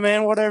 "Yeah,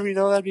 man, whatever,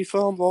 that'd be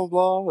fun, blah,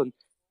 blah, blah." And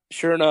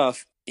sure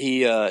enough,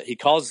 he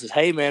calls and says,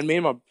 "Hey, man, me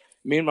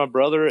and my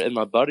brother and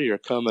my buddy are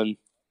coming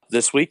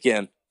this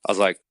weekend." I was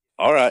like,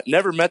 all right.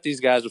 Never met these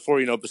guys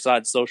before,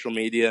 besides social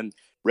media, and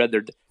read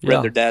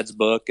their dad's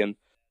book. And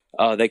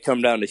they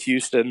come down to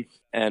Houston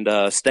and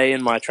stay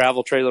in my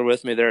travel trailer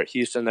with me there at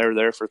Houston. They were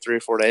there for 3 or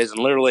 4 days, and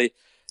literally,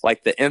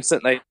 like the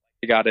instant they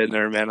got in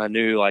there, man, I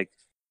knew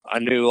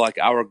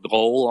our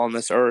goal on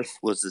this earth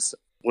was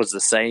the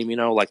same,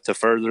 like to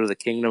further the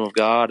kingdom of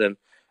God. And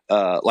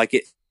like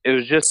it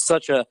was just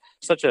such a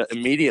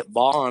immediate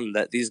bond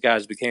that these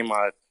guys became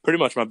pretty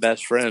much my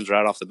best friends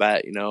right off the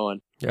bat,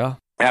 And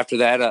after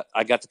that,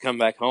 I got to come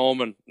back home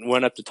and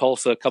went up to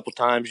Tulsa a couple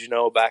times,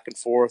 back and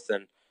forth.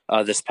 And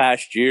this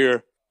past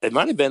year, it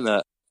might have been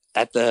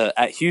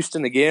at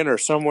Houston again or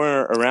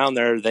somewhere around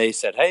there. They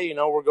said, "Hey,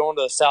 we're going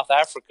to South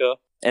Africa."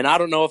 And I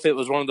don't know if it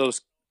was one of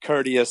those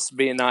courteous,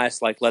 being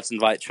nice, like, let's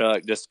invite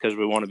Chuck just because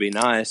we want to be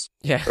nice,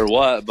 or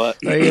what. But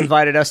they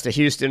invited us to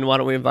Houston. Why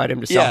don't we invite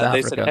him to South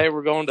Africa? They said, "Hey,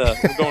 we're going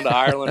to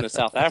Ireland and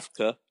South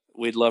Africa.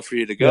 We'd love for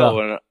you to go."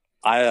 And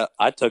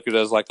I took it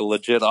as like a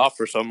legit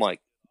offer. So I'm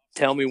like,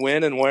 "Tell me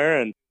when and where."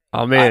 And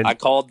I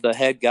called the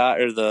head guy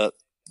or the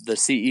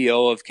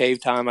CEO of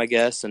Cave Time, I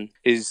guess, and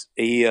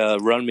he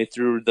run me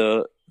through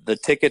the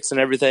tickets and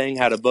everything,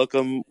 how to book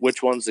them,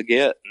 which ones to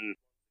get. And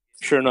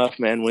sure enough,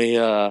 man, we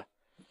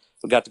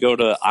got to go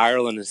to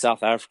Ireland and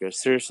South Africa.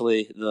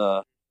 Seriously,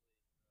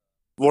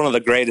 one of the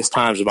greatest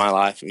times of my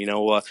life.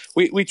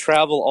 We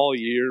travel all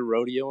year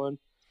rodeoing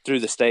through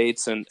the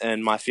States,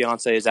 and my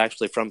fiance is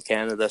actually from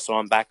Canada, so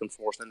I'm back and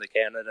forth into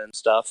Canada and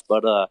stuff.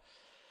 But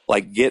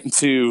like getting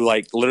to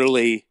like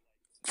literally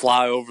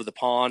fly over the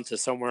pond to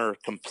somewhere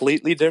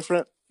completely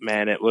different,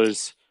 man, it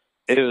was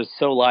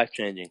so life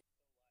changing.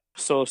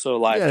 So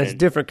life Yeah, and it's changing.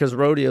 different because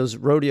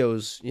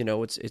rodeos,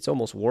 it's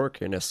almost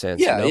work in a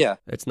sense, Yeah, yeah.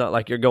 It's not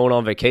like you're going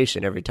on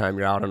vacation every time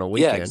you're out on a Yeah,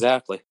 weekend.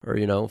 exactly. Or,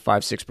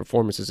 5-6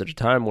 performances at a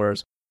time,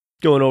 whereas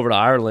going over to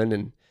Ireland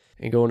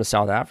and going to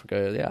South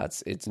Africa, yeah,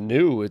 it's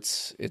new,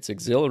 it's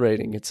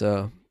exhilarating, it's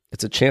a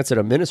chance at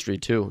a ministry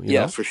too, you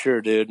know? For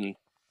sure, dude. And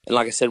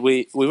like I said,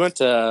 we went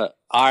to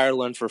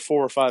Ireland for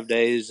 4 or 5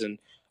 days, and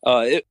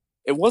it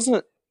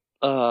wasn't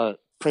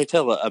pray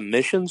tell a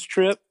missions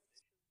trip,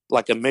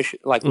 like a mission,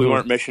 like we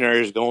weren't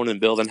missionaries going and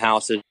building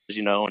houses,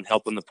 and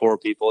helping the poor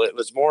people. It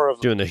was more of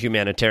doing the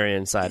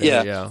humanitarian side of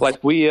it. Yeah,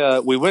 like we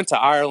went to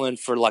Ireland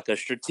for like a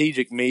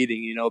strategic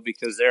meeting,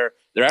 because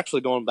they're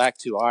actually going back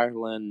to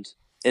Ireland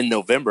in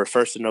November,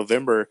 1st of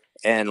November,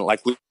 and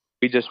like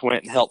we just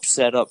went and helped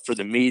set up for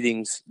the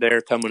meetings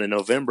there coming in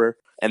November.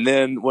 And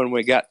then when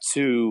we got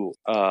to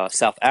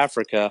South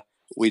Africa,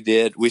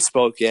 we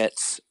spoke at,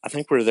 I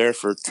think we were there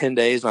for 10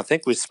 days, and I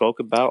think we spoke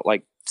about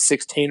like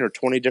 16 or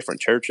 20 different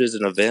churches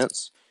and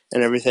events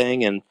and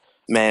everything. And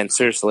man,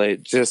 seriously,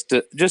 just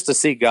to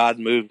see God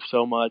move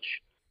so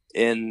much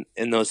in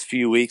those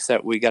few weeks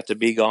that we got to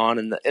be gone,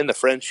 and the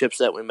friendships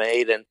that we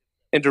made,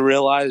 and to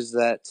realize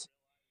that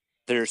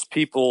there's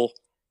people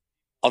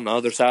on the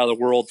other side of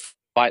the world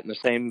fighting the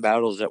same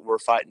battles that we're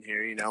fighting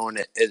here,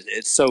 and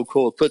it's so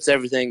cool. It puts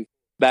everything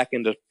back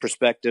into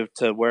perspective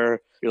to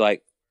where you're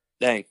like,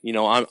 dang,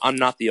 I'm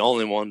not the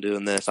only one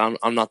doing this. I'm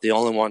not the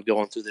only one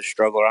going through this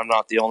struggle. I'm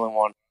not the only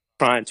one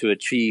trying to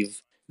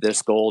achieve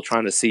this goal,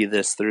 trying to see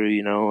this through,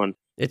 and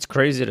it's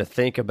crazy to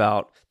think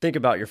about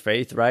your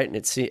faith, right? And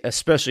it's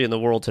especially in the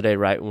world today,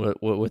 right?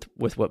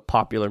 With what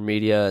popular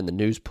media and the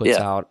news puts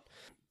out,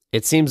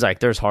 it seems like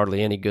there's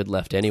hardly any good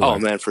left anywhere. Oh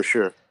man, for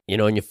sure.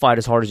 And you fight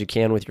as hard as you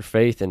can with your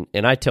faith.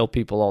 And I tell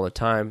people all the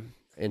time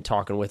in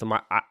talking with them,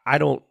 I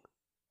don't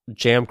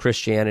jam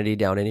Christianity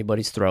down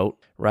anybody's throat,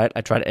 right?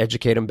 I try to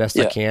educate them best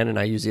I can, and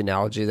I use the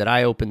analogy that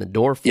I open the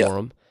door for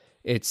them.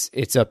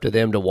 It's up to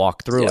them to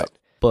walk through it.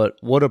 But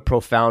what a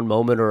profound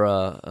moment, or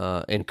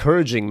a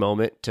encouraging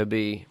moment, to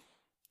be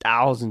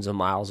thousands of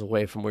miles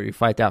away from where you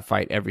fight that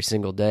fight every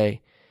single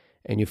day,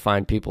 and you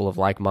find people of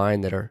like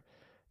mind that are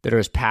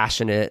as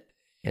passionate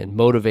and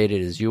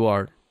motivated as you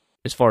are,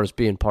 as far as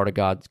being part of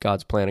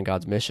God's plan and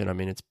God's mission. I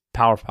mean, it's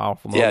powerful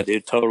moment. Yeah,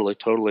 dude,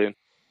 totally.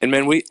 And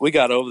man, we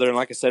got over there, and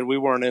like I said, we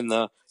weren't in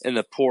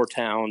the poor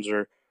towns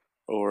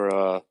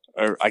or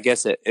I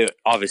guess it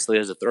obviously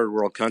is a third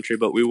world country,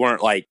 but we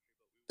weren't like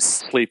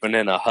sleeping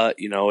in a hut.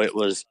 It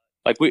was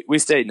like we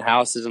stayed in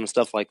houses and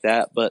stuff like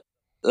that. But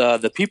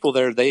the people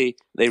there, they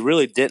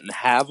really didn't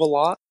have a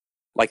lot.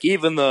 Like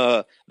even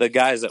the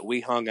guys that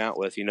we hung out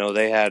with,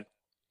 they had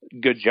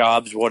good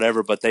jobs,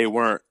 whatever, but they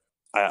weren't.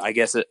 I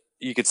guess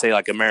you could say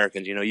like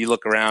Americans. You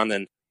look around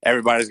and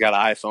everybody's got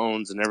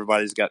iPhones and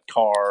everybody's got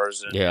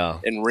cars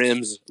and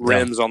rims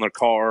on their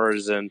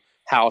cars and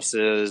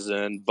houses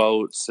and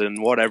boats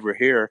and whatever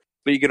here.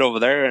 But you get over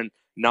there and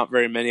not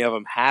very many of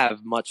them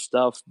have much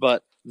stuff.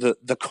 But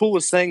the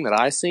coolest thing that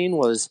I seen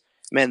was,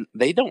 man,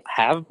 they don't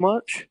have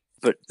much,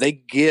 but they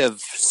give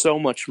so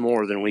much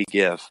more than we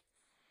give.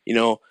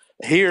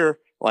 Here,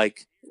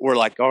 like, we're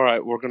like, all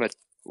right, we're gonna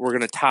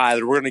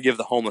tithe, we're gonna give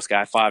the homeless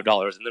guy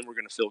 $5, and then we're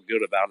gonna feel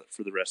good about it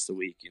for the rest of the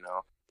week.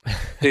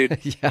 Dude,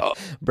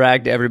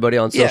 brag to everybody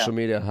on social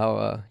media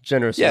how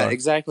generous you are.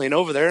 Exactly. And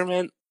over there,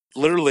 man,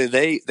 literally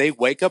they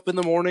wake up in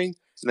the morning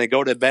and they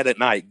go to bed at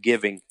night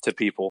giving to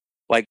people.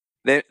 Like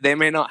they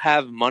may not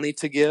have money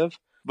to give,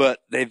 but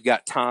they've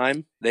got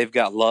time, they've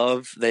got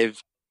love,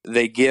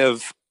 they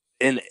give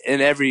in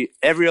every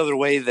other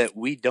way that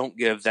we don't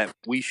give, that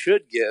we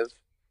should give,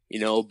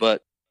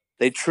 but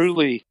they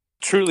truly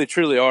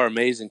are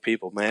amazing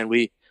people, man.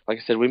 Like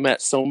I said, we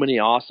met so many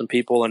awesome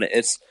people, and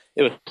it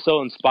was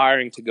so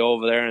inspiring to go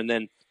over there and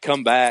then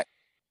come back.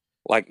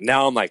 Like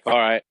now I'm like, all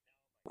right,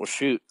 well,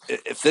 shoot,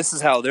 if this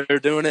is how they're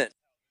doing it,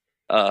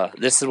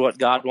 this is what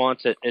God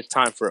wants. It's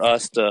time for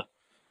us to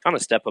kind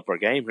of step up our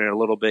game here a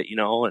little bit,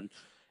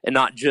 and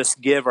not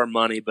just give our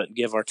money, but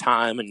give our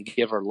time and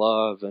give our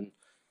love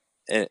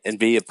and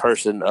be a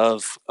person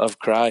of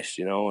Christ,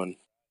 and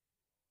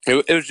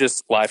it was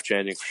just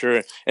life-changing for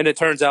sure. And it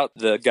turns out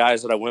the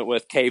guys that I went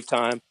with, Cave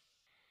Time,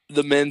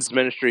 the men's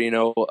ministry,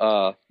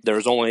 there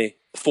was only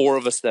 4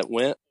 of us that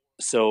went.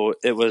 So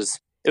it was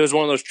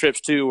one of those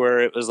trips too, where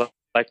it was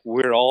like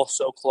we're all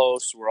so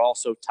close. We're all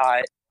so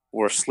tight.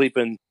 We're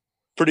sleeping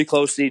pretty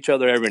close to each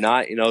other every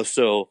night,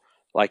 so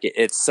like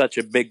it's such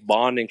a big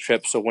bonding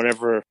trip. So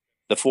whenever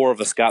the 4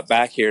 of us got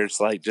back here, it's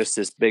like just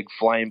this big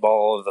flame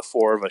ball of the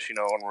 4 of us, and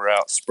we're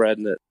out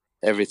spreading it,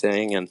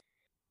 everything. And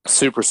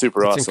super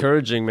awesome. It's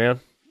encouraging,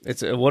 man.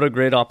 What a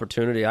great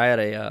opportunity. I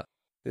had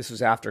this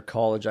was after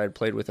college. I had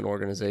played with an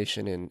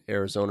organization in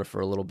Arizona for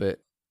a little bit.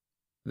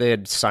 They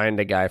had signed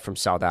a guy from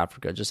South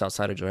Africa, just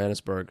outside of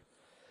Johannesburg.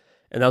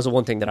 And that was the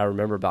one thing that I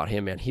remember about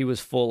him, man. He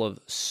was full of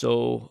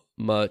so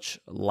much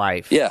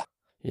life. Yeah.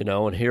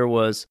 And here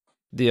was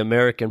the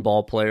American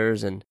ball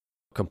players and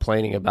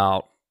complaining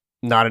about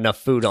not enough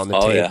food on the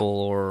table,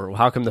 or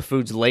how come the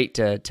food's late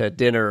to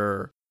dinner,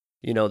 or,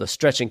 the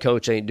stretching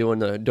coach ain't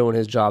doing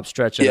his job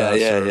stretching us.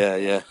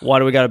 Yeah. Why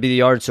do we got to be the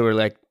yard? So we're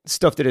like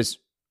stuff that is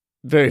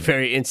very,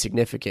 very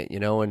insignificant,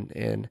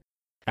 and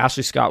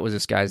Ashley Scott was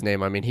this guy's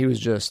name. I mean, he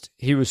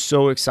was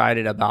so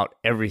excited about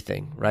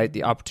everything, right?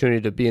 The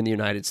opportunity to be in the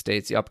United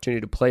States, the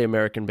opportunity to play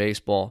American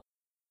baseball.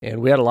 And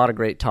we had a lot of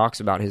great talks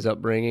about his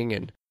upbringing,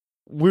 and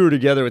we were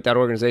together with that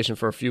organization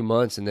for a few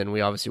months, and then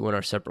we obviously went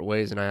our separate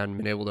ways, and I hadn't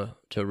been able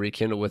to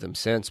rekindle with him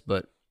since,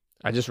 but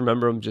I just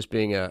remember him just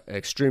being an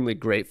extremely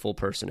grateful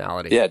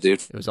personality. Yeah,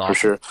 dude. It was awesome. For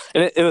sure.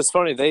 And it was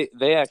funny.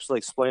 They actually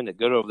explained it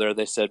good over there.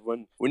 They said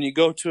when you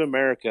go to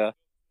America,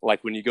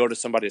 like when you go to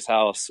somebody's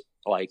house,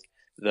 like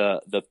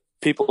the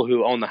people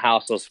who own the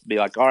house will be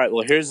like, all right,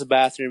 well, here's the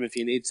bathroom if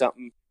you need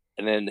something.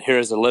 And then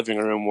here's the living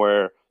room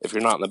where if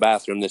you're not in the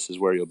bathroom, this is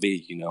where you'll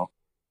be,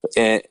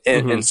 And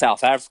in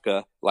South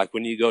Africa, like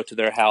when you go to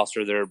their house,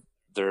 or their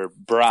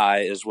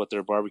braai is what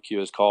their barbecue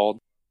is called,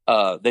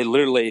 they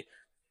literally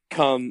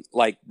come,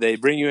 like they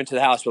bring you into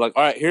the house. We're like,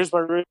 all right, here's my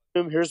room,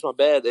 here's my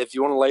bed. If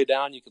you want to lay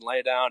down, you can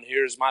lay down.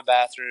 Here's my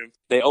bathroom.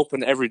 They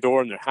open every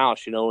door in their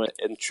house,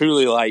 and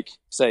truly like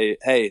say,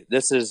 hey,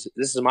 this is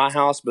my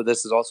house, but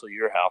this is also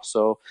your house.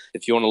 So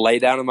if you want to lay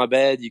down in my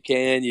bed, you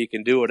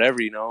can do whatever,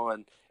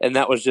 and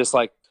that was just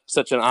like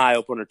such an eye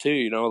opener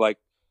too, like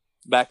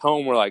back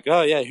home we're like,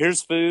 oh yeah,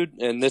 here's food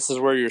and this is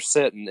where you're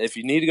sitting. If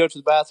you need to go to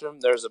the bathroom,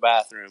 there's a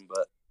bathroom,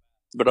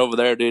 but over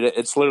there, dude,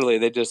 it's literally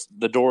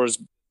the doors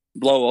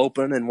blow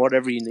open, and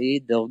whatever you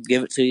need, they'll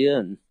give it to you.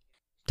 And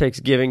takes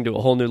giving to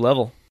a whole new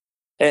level.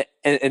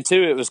 And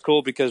two, it was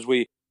cool because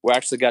we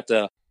actually got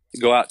to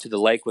go out to the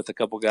lake with a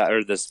couple guys,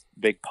 or this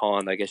big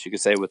pond, I guess you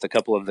could say, with a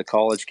couple of the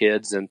college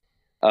kids, and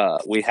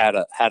we had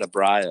a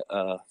braai,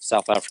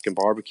 South African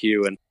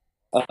barbecue, and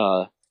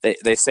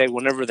they say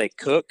whenever they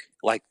cook,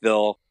 like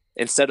they'll,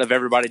 instead of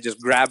everybody just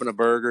grabbing a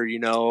burger,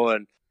 or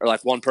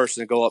like one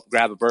person to go up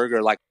grab a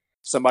burger, like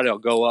somebody will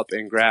go up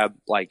and grab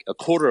like a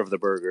quarter of the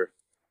burger,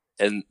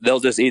 and they'll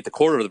just eat the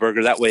quarter of the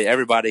burger. That way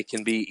everybody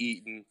can be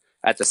eating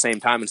at the same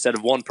time, instead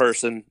of one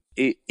person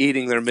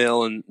eating their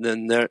meal and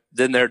then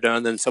they're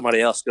done, then somebody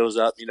else goes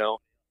up,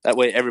 that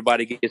way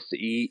everybody gets to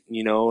eat,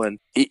 and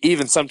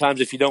even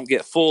sometimes if you don't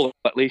get full,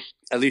 at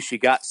least you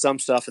got some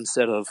stuff,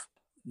 instead of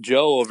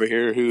Joe over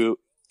here who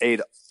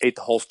ate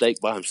the whole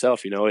steak by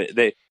himself.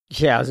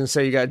 Yeah, I was gonna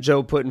say, you got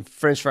Joe putting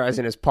French fries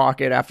in his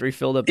pocket after he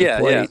filled up the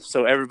plate. Yeah.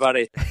 So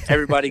everybody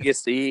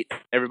gets to eat.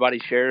 Everybody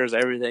shares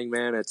everything,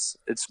 man. It's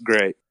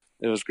great.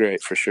 It was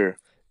great for sure.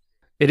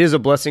 It is a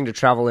blessing to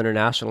travel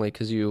internationally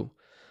because you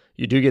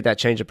do get that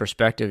change of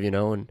perspective,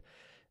 and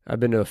I've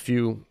been to a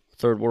few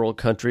third world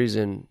countries,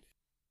 and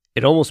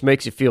it almost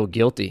makes you feel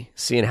guilty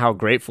seeing how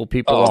grateful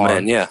people are.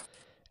 Man, yeah.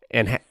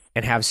 And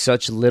have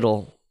such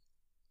little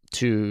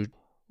to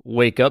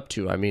wake up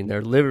to. I mean,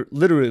 they're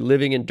literally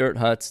living in dirt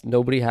huts.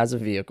 Nobody has a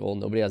vehicle.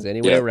 Nobody has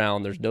any way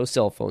around. There's no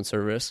cell phone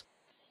service.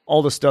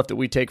 All the stuff that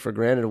we take for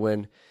granted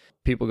when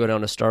people go down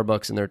to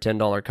Starbucks and their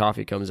 $10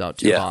 coffee comes out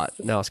too hot.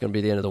 Now it's going to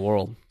be the end of the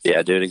world.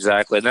 Yeah, dude,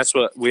 exactly. And that's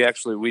what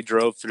we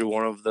drove through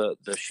one of the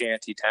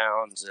shanty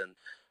towns, and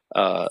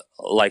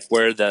like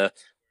where the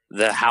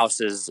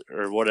houses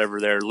or whatever,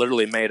 they're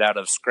literally made out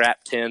of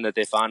scrap tin that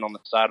they find on the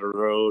side of the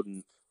road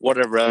and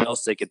whatever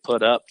else they could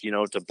put up,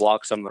 to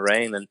block some of the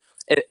rain. And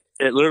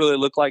it literally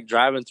looked like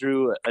driving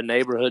through a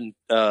neighborhood in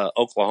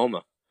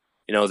Oklahoma.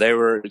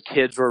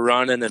 Kids were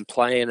running and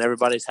playing.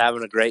 Everybody's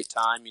having a great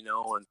time,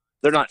 and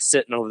they're not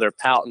sitting over there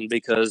pouting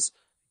because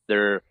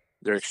they're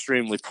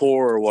extremely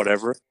poor or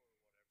whatever.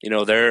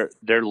 They're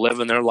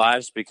living their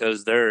lives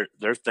because they're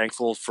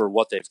thankful for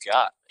what they've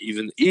got.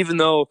 Even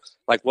though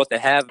like what they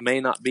have may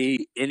not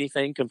be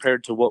anything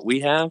compared to what we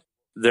have,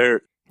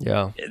 they're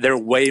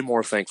way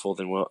more thankful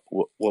than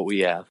what we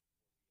have.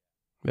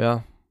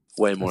 Yeah.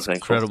 Way more thankful.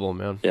 Incredible,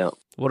 man. Yeah.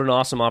 What an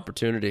awesome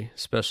opportunity,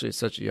 especially at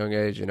such a young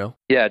age,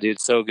 Yeah, dude,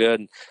 so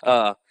good.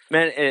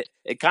 Man,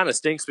 it kind of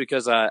stinks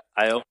because I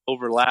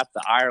overlapped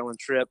the Ireland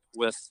trip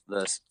with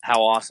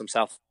how awesome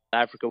South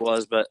Africa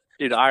was, but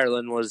dude,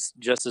 Ireland was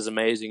just as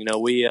amazing.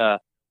 We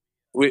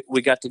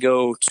got to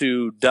go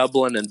to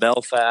Dublin and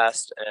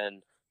Belfast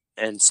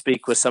and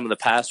speak with some of the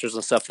pastors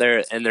and stuff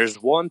there. And there's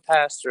one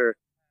pastor,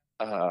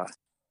 I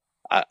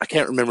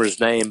can't remember his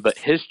name, but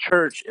his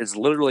church is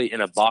literally in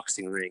a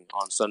boxing ring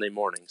on Sunday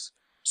mornings.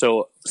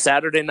 So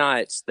Saturday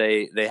nights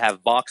they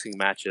have boxing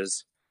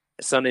matches.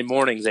 Sunday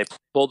mornings they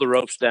pull the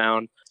ropes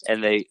down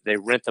and they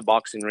rent the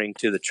boxing ring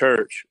to the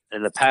church,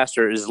 and the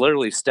pastor is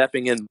literally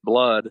stepping in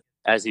blood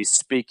as he's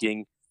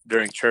speaking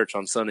during church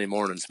on Sunday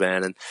mornings,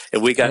 man. And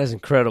we got, that is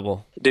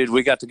incredible, dude.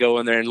 We got to go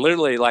in there and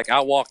literally, like, I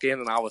walk in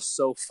and I was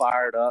so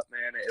fired up,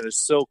 man. It was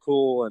so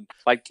cool, and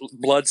like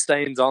blood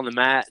stains on the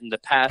mat, and the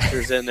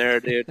pastor's in there,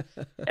 dude.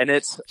 And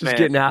it's just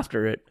getting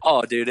after it.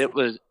 Oh, dude, it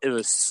was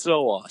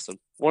so awesome.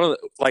 One of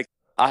the, like,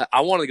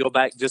 I want to go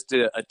back just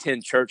to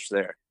attend church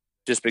there.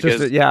 Just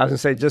because, I was gonna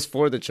say, just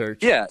for the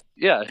church. Yeah.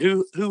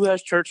 Who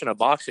has church in a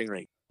boxing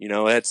ring?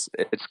 It's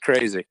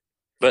crazy,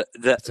 but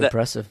that's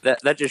impressive.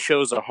 That just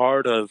shows the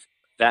heart of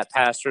that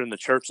pastor and the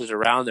churches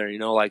around there,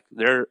 like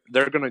they're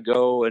going to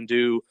go and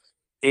do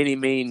any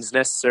means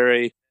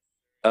necessary,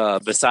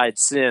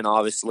 besides sin,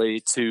 obviously,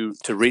 to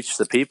reach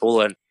the people.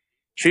 And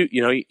shoot,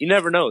 you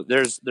never know.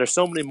 There's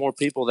so many more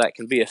people that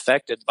can be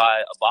affected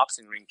by a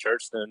boxing ring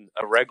church than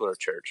a regular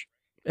church.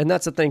 And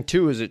that's the thing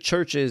too, is that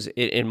church is,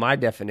 in my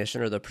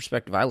definition or the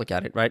perspective I look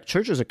at it, right?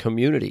 Church is a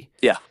community.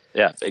 Yeah,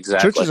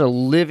 exactly. Church is a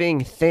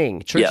living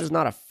thing. Church Yeah. is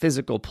not a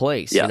physical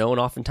place, Yeah. and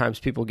oftentimes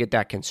people get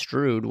that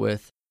construed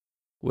with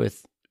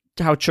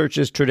how church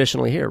is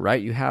traditionally here,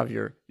 right? You have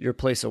your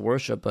place of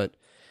worship, but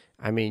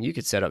I mean, you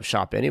could set up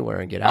shop anywhere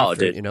and get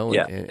after it,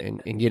 Yeah.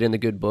 and get in the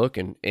good book,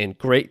 and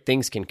great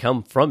things can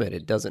come from it.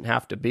 It doesn't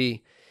have to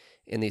be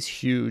in these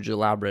huge,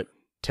 elaborate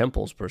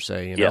temples per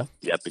se, Yep,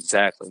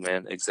 exactly,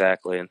 man,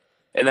 exactly.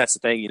 And that's the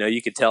thing,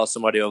 you could tell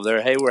somebody over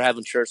there, hey, we're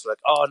having church. They're like,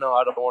 oh, no,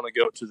 I don't want to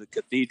go to the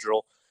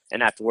cathedral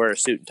and have to wear a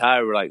suit and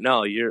tie. We're like,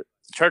 no, your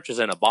church is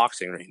in a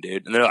boxing ring,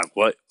 dude. And they're like,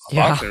 what? A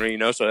boxing ring,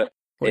 So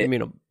what do you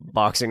mean a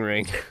boxing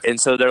ring? And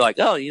so they're like,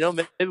 oh,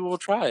 maybe we'll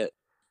try it.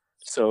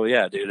 So,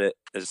 yeah, dude, it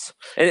is.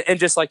 And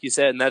just like you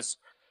said, and that's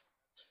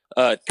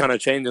kind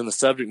of changing the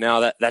subject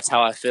now, that's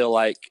how I feel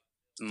like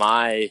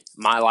my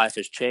life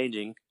is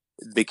changing,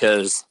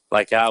 because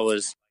like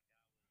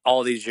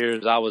all these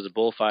years I was a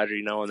bullfighter,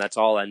 and that's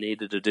all I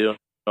needed to do,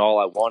 all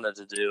I wanted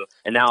to do.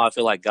 And now I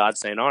feel like God's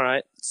saying, all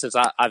right, since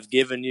I've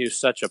given you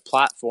such a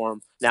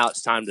platform, now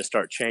it's time to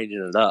start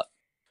changing it up,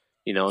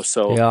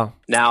 So Yeah.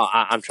 now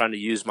I'm trying to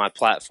use my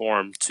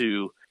platform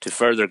to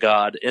further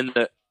God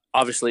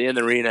obviously in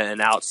the arena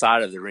and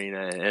outside of the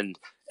arena and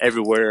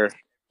everywhere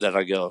that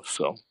I go.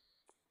 So.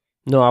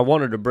 No, I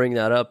wanted to bring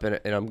that up, and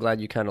I'm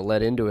glad you kind of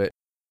led into it.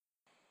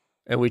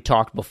 And we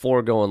talked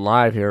before going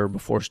live here,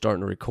 before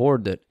starting to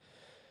record, that,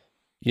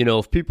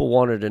 if people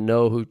wanted to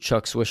know who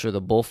Chuck Swisher the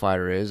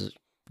bullfighter is,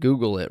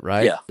 Google it,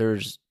 right? Yeah.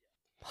 There's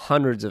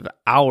hundreds of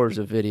hours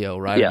of video,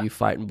 right? Yeah. Of you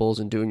fighting bulls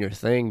and doing your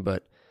thing.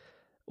 But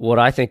what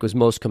I think was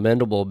most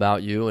commendable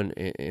about you and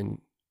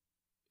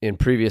in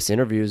previous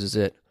interviews is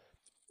that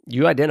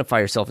you identify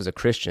yourself as a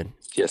Christian.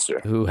 Yes, sir.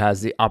 Who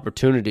has the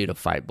opportunity to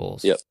fight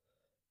bulls. Yep.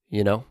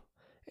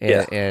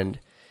 And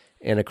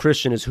a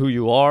Christian is who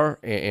you are,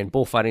 and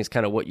bullfighting is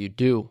kind of what you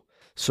do.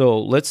 So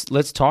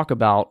let's talk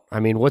about,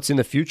 what's in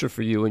the future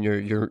for you and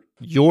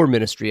your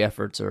ministry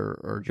efforts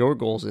or your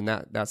goals in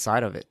that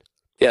side of it.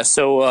 Yeah.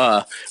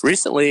 So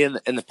recently,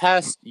 in the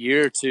past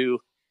year or two,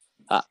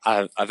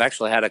 I've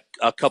actually had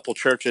a couple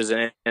churches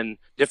in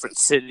different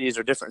cities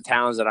or different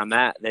towns that I'm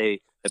at.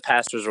 The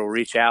pastors will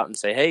reach out and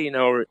say, hey,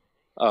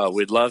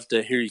 we'd love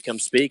to hear you come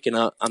speak. And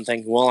I'm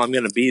thinking, well, I'm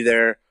going to be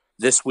there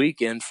this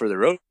weekend for the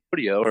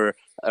rodeo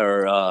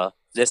or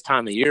this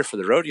time of year for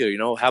the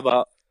rodeo. How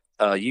about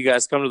you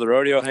guys come to the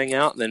rodeo, hang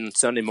out, and then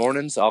Sunday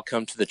mornings I'll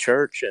come to the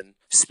church and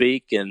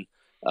speak and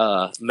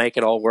make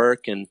it all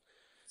work. And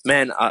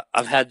man,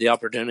 I've had the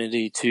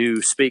opportunity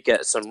to speak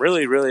at some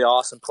really, really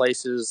awesome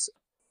places,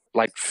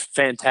 like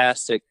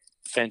fantastic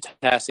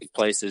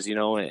places,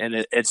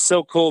 and it's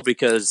so cool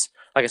because,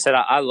 like I said,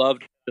 I love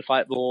to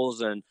fight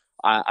bulls and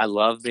I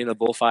love being a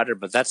bullfighter,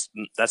 but that's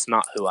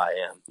not who I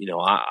am.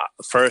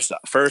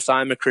 First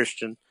I'm a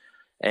Christian,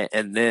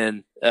 and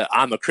then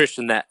I'm a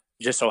Christian that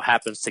just so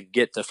happens to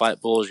get to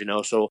fight bulls,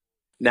 So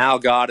now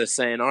God is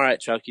saying, all right,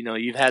 Chuck,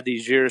 you've had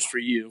these years for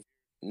you.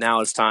 Now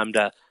it's time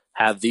to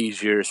have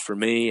these years for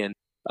me. And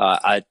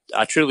I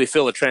truly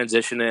feel a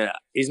transition.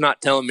 He's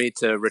not telling me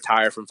to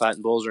retire from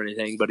fighting bulls or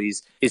anything, but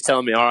he's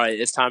telling me, all right,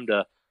 it's time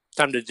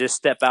to just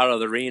step out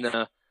of the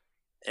arena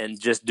and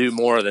just do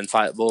more than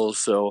fight bulls.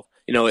 So,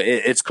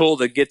 it's cool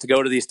to get to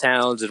go to these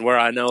towns and where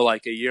I know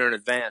like a year in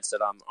advance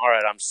that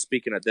I'm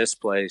speaking at this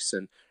place,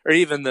 or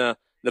even the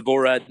bull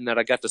riding that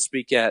I got to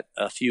speak at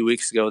a few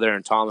weeks ago there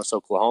in Thomas,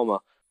 Oklahoma.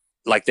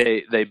 Like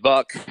they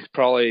buck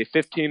probably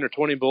 15 or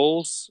 20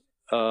 bulls.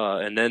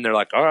 And then they're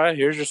like, all right,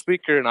 here's your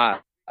speaker. And I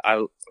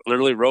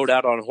literally rode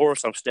out on a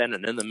horse. I'm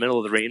standing in the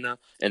middle of the arena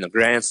and the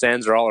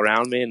grandstands are all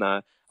around me. And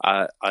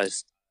I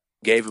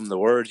gave them the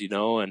words,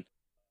 and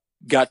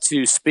got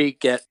to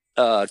speak at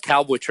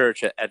Cowboy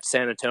Church at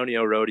San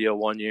Antonio Rodeo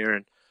one year.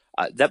 And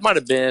that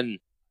might've been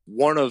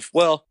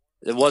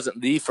it wasn't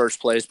the first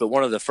place, but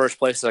one of the first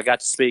places I got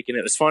to speak. And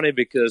it was funny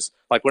because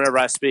like whenever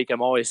I speak,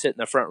 I'm always sitting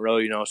in the front row,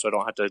 so I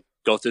don't have to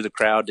go through the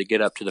crowd to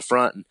get up to the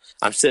front. And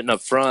I'm sitting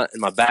up front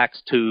and my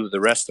back's to the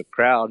rest of the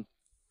crowd.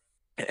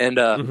 And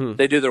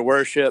they do their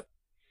worship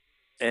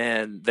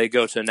and they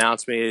go to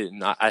announce me.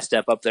 And I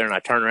step up there and I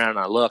turn around and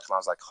I look and I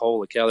was like,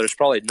 holy cow, there's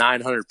probably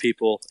 900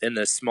 people in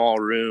this small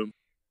room.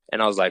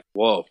 And I was like,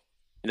 whoa,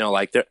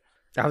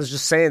 I was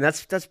just saying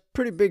that's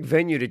pretty big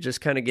venue to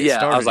just kind of get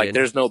started. I was like,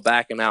 there's no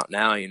backing out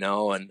now,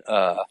 and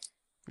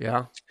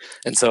yeah.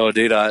 And so,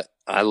 dude, I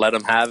let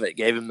him have it,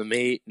 gave him the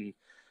meat, and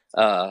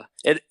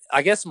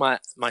I guess my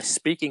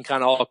speaking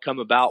kind of all come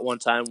about one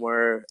time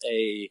where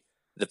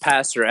the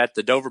pastor at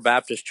the Dover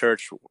Baptist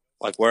Church,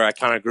 like where I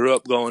kind of grew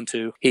up going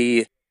to,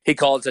 he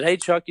called and said, hey,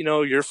 Chuck,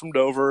 you're from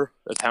Dover,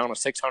 a town of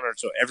 600,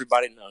 so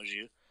everybody knows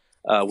you.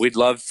 We'd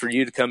love for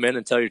you to come in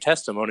and tell your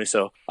testimony.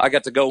 So I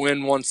got to go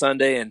in one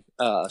Sunday and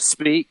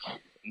speak,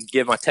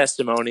 give my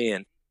testimony.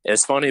 And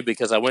it's funny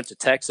because I went to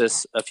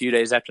Texas a few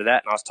days after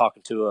that, and I was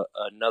talking to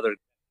another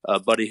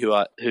buddy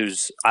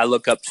who's I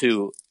look up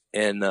to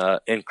in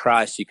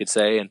Christ, you could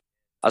say. And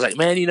I was like,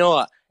 man,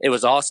 it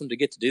was awesome to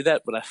get to do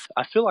that, but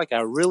I feel like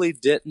I really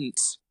didn't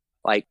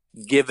like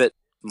give it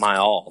my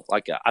all.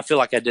 Like, I feel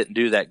like I didn't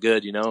do that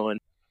good, And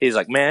he's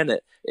like, man,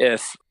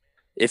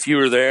 if you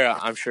were there,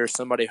 I'm sure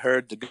somebody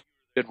heard the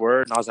good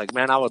word. And I was like,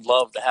 man, I would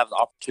love to have the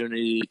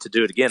opportunity to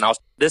do it again.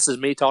 This is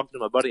me talking to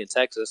my buddy in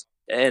Texas.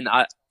 And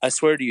I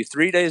swear to you,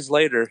 3 days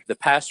later, the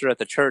pastor at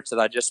the church that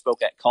I just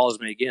spoke at calls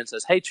me again and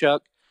says, hey,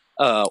 Chuck,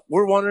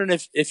 we're wondering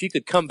if you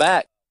could come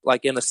back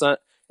like in a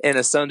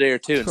Sunday or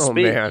two and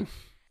speak. Man.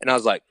 And I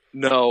was like,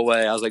 no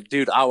way. I was like,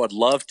 dude, I would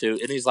love to.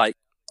 And he's like,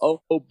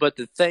 oh, but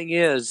the thing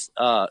is,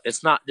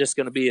 it's not just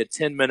going to be a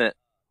 10-minute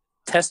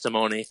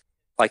testimony.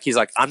 Like, he's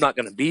like, I'm not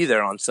going to be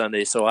there on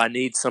Sunday, so I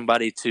need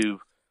somebody to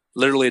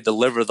literally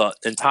deliver the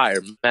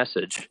entire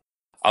message.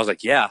 I was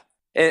like, yeah.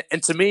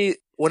 And to me,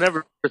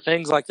 whenever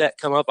things like that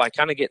come up, I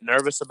kind of get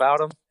nervous about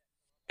them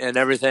and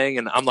everything.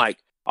 And I'm like,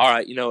 all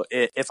right,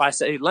 if I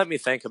say, let me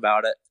think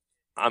about it,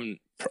 I'm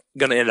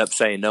going to end up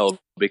saying no,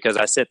 because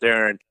I sit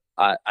there and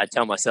I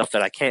tell myself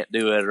that I can't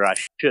do it or I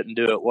shouldn't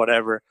do it,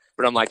 whatever.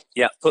 But I'm like,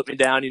 yeah, put me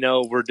down,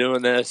 we're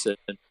doing this. And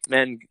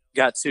man,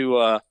 got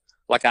to,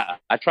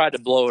 I tried to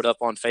blow it up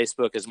on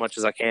Facebook as much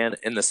as I can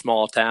in the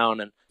small town.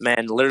 And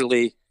man,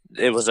 literally,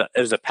 it was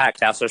a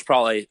packed house. There's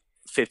probably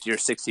 50 or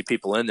 60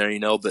 people in there,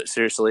 but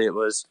seriously, it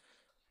was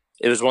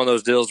one of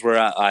those deals where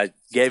I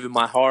gave it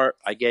my heart.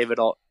 I gave it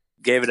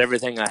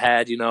everything I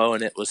had,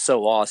 and it was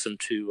so awesome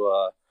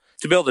to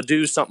be able to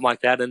do something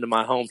like that into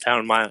my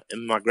hometown,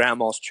 in my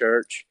grandma's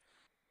church.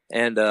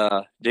 And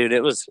dude,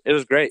 it was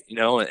great,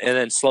 and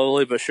then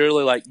slowly but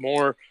surely, like,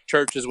 more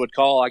churches would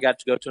call. I got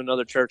to go to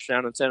another church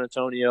down in San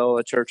Antonio,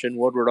 a church in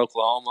Woodward,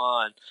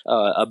 Oklahoma, and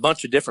a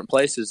bunch of different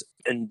places,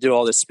 and do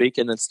all this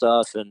speaking and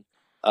stuff. And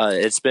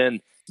it's been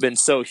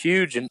so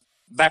huge. And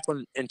back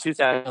in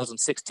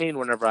 2016,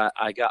 whenever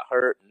I got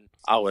hurt and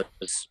I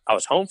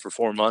was home for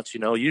 4 months,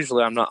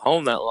 usually I'm not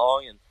home that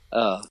long.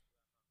 And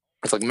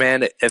it's like,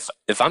 man,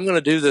 if I'm going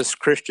to do this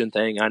Christian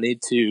thing, I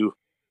need to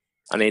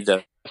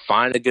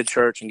find a good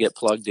church and get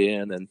plugged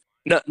in. And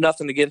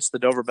nothing against the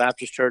Dover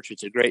Baptist Church.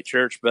 It's a great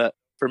church. But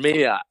for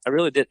me, I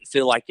really didn't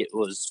feel like it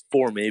was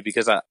for me,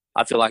 because I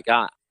feel like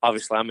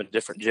obviously I'm a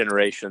different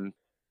generation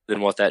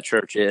than what that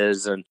church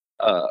is. And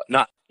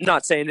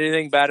not saying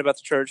anything bad about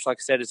the church. Like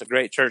I said, it's a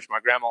great church. My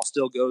grandma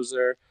still goes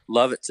there,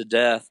 love it to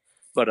death.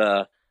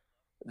 But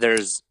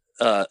there's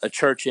a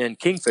church in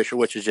Kingfisher,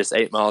 which is just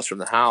 8 miles from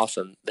the house,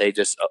 and they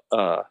just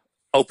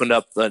opened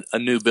up a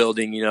new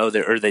building,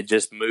 they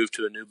just moved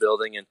to a new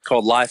building, and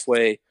called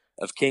Lifeway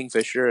of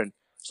Kingfisher. And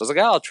so I was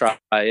like, I'll try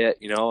it,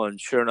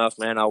 and sure enough,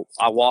 man,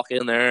 I walk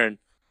in there, and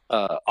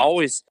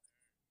always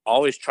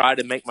try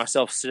to make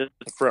myself sit in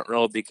the front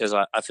row, because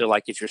I feel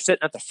like if you're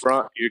sitting at the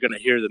front, you're going to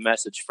hear the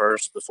message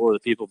first before the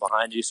people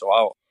behind you. So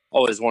I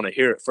always want to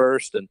hear it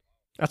first. And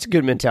that's a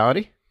good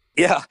mentality.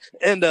 Yeah.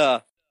 And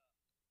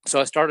so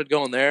I started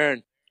going there,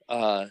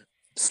 and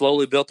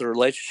slowly built a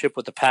relationship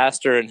with the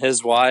pastor and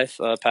his wife,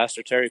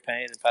 Pastor Terry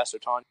Payne and Pastor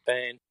Tanya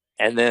Payne.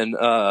 And then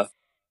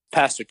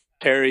Pastor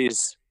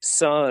Terry's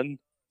son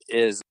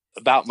is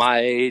about my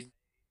age,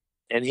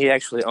 and he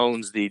actually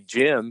owns the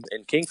gym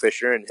in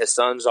Kingfisher, and his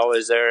son's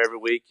always there every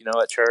week,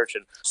 at church,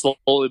 and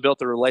slowly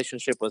built a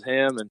relationship with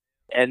him.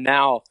 And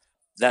now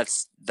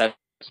that's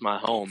my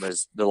home,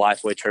 is the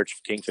Lifeway Church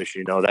of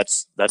Kingfisher.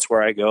 That's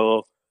where I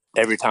go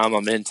every time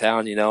I'm in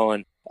town,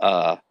 and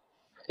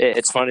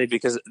it's funny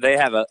because they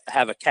have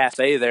a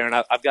cafe there, and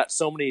I've got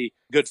so many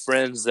good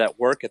friends that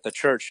work at the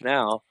church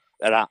now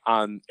that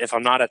if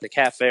I'm not at the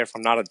cafe, or if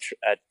I'm not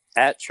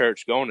at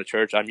church, going to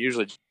church, I'm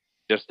usually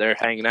just there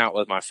hanging out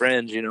with my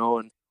friends,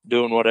 and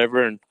doing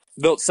whatever, and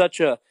built such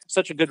a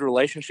good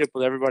relationship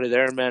with everybody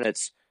there, man.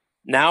 It's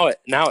now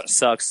it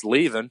sucks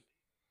leaving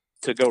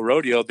to go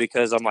rodeo,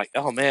 because I'm like,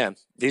 oh man,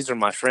 these are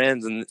my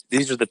friends, and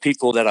these are the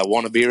people that I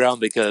want to be around,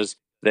 because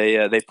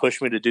they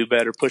push me to do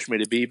better, push me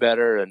to be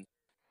better, and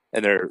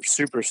they're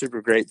super,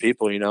 super great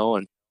people,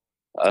 and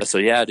so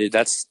yeah, dude,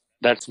 that's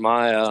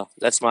my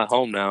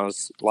home now,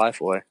 is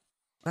Lifeway.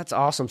 That's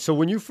awesome. So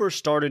when you first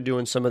started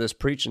doing some of this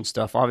preaching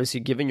stuff, obviously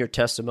giving your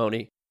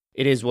testimony,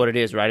 it is what it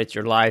is, right? It's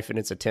your life, and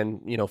it's a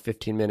 10,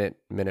 15 minute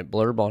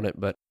blurb on it.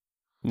 But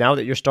now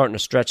that you're starting to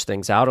stretch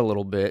things out a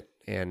little bit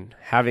and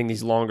having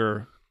these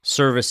longer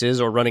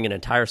services, or running an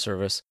entire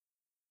service,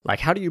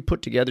 like, how do you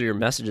put together your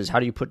messages? How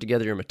do you put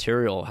together your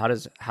material? How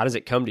does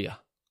it come to you?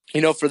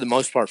 For the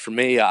most part, for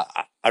me,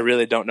 I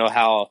really don't know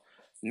how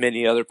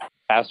many other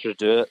pastors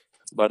do it,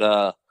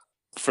 but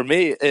for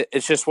me,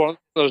 it's just one of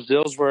those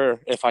deals where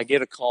if I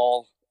get a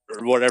call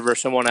or whatever,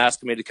 someone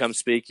asking me to come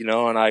speak, and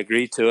I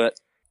agree to it,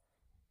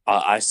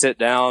 I sit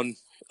down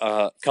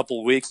a couple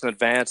of weeks in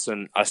advance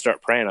and I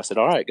start praying. I said,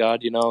 all right,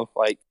 God,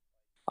 like,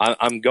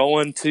 I'm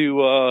going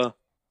to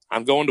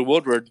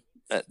Woodward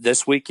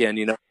this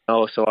weekend,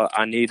 so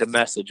I need a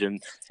message,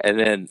 and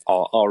then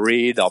I'll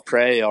read, I'll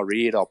pray, I'll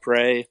read, I'll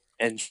pray.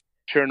 And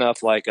sure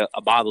enough, like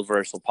a Bible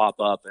verse will pop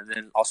up, and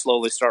then I'll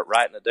slowly start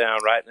writing it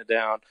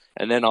down,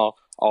 and then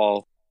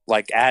I'll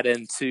like add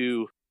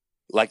into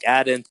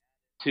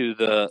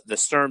the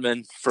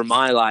sermon for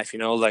my life,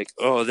 like,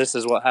 oh, this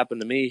is what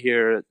happened to me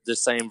here, the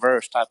same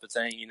verse type of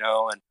thing,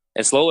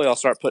 and slowly I'll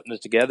start putting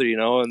it together,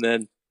 and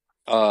then,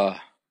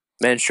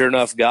 man, sure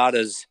enough, God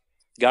has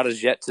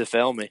yet to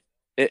fail me.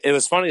 It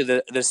was funny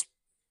that this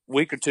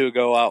week or two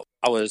ago,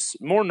 I was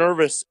more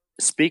nervous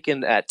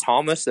speaking at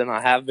Thomas than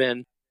I have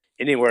been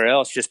anywhere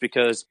else, just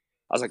because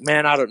I was like,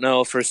 man, I don't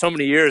know. For so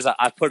many years,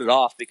 I put it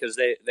off because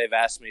they've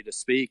asked me to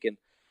speak, and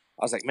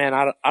I was like, man,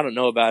 I don't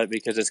know about it,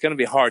 because it's going to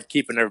be hard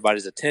keeping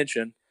everybody's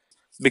attention,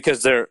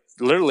 because they're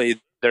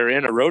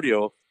in a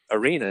rodeo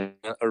arena,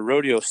 a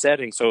rodeo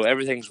setting, so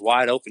everything's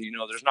wide open.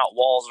 There's not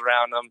walls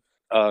around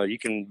them. You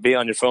can be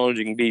on your phones,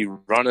 you can be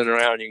running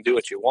around, you can do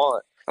what you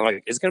want. I'm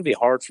like, it's going to be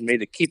hard for me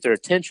to keep their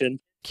attention.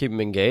 Keep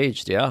them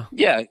engaged, yeah.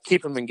 Yeah,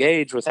 keep them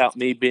engaged without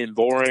me being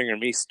boring or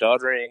me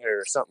stuttering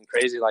or something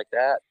crazy like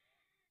that.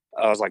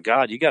 I was like,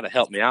 God, you got to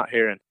help me out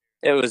here. And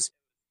it was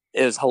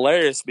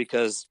hilarious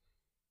because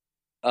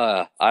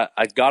I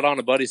got on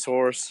a buddy's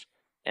horse,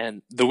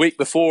 and the week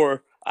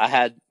before I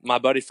had my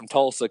buddy from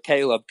Tulsa,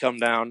 Caleb, come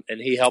down,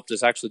 and he helped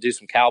us actually do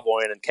some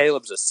cowboying. And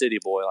Caleb's a city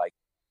boy, like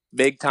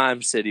big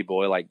time city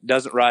boy, like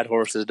doesn't ride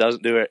horses,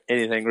 doesn't do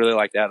anything really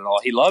like that at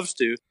all. He loves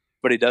to,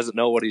 but he doesn't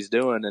know what he's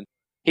doing. And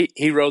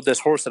he rode this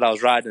horse that I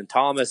was riding in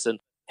Thomas, and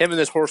him and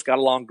this horse got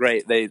along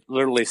great. They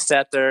literally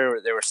sat there.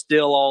 They were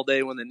still all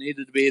day when they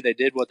needed to be. They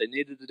did what they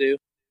needed to do.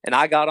 And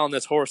I got on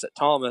this horse at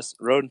Thomas,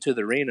 rode into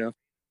the arena,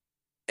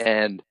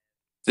 and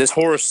this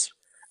horse,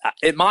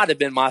 it might have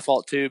been my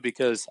fault too,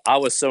 because I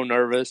was so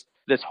nervous.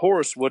 This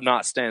horse would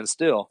not stand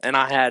still. And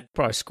I had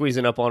probably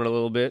squeezing up on it a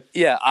little bit.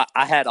 Yeah,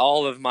 I had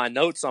all of my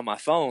notes on my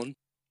phone,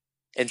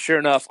 and sure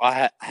enough,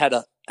 I had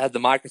the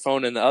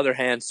microphone in the other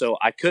hand, so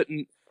I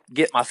couldn't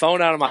get my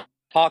phone out of my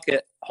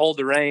pocket, hold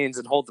the reins,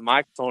 and hold the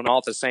microphone all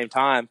at the same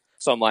time.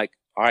 So I'm like,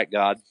 all right,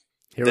 God,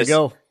 here we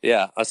go.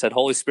 Yeah, I said,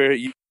 Holy Spirit,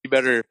 you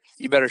better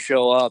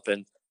show up.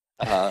 And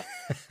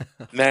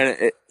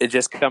man, it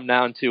just come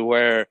down to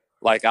where,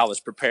 like, I was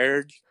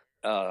prepared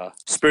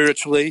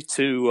spiritually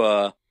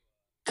to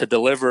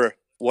deliver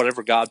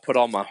whatever God put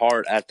on my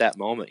heart at that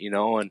moment,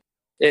 and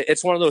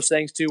it's one of those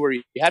things too where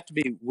you have to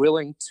be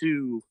willing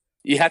to,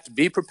 you have to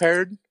be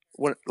prepared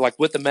when, like,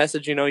 with the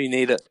message, you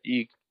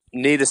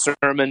need a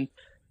sermon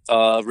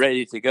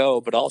ready to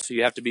go, but also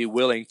you have to be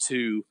willing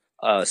to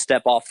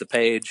step off the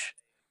page,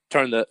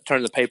 turn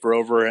the paper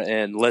over,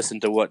 and listen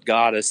to what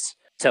God is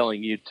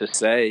telling you to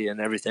say and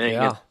everything.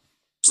 Yeah. And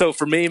so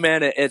for me,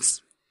 man,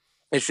 it's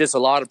just a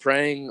lot of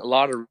praying, a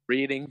lot of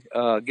reading,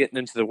 getting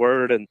into the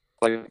Word, and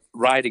like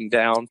writing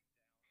down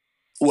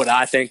what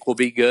I think will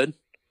be good.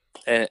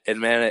 And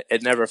man,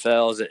 it never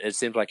fails. It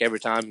seems like every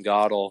time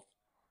God will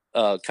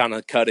kind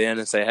of cut in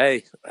and say,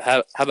 hey,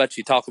 how about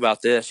you talk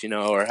about this,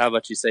 or how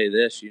about you say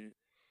this?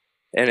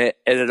 And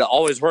it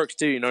always works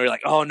too. You're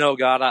like, oh no,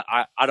 God,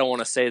 I don't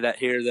want to say that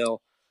here.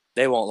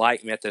 They won't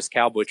like me at this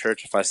cowboy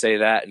church if I say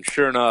that. And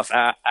sure enough,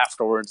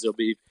 afterwards there'll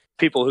be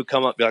people who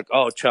come up and be like,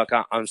 oh, Chuck,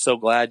 I'm so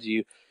glad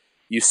you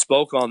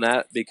spoke on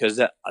that, because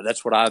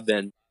that's what I've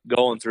been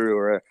going through,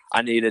 or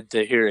I needed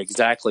to hear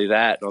exactly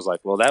that. And I was like,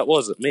 well, that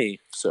wasn't me,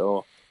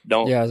 so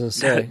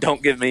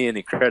don't give me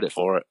any credit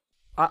for it.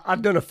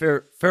 I've done a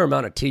fair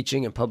amount of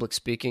teaching and public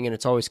speaking, and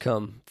it's always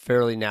come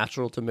fairly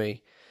natural to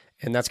me.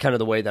 And that's kind of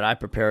the way that I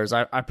prepare. Is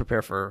I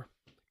prepare for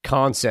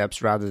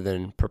concepts rather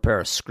than prepare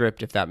a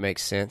script, if that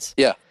makes sense.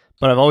 Yeah.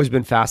 But I've always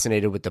been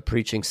fascinated with the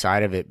preaching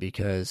side of it,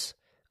 because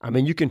I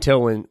mean, you can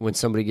tell when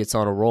somebody gets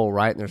on a roll,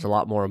 right? And there's a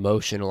lot more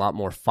emotion, a lot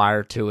more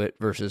fire to it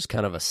versus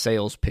kind of a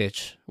sales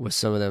pitch with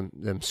some of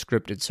them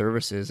scripted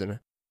services. And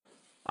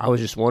I was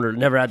just wondering,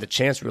 never had the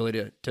chance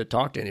really to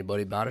talk to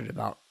anybody about it,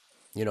 about,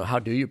 how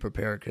do you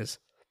prepare? Because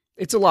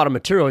it's a lot of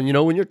material.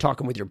 And, when you're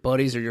talking with your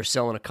buddies, or you're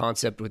selling a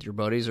concept with your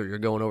buddies, or you're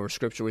going over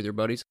scripture with your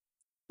buddies,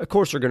 of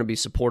course they're going to be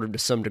supportive to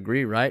some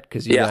degree, right?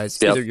 Because you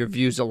guys, either your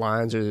views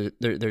aligns, or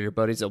they're your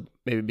buddies. They'll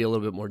maybe be a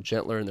little bit more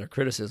gentler in their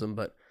criticism.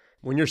 But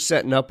when you're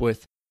setting up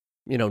with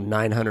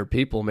 900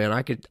 people, man,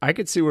 I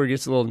could see where it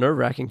gets a little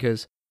nerve-wracking,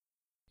 because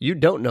you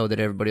don't know that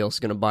everybody else is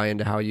going to buy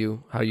into how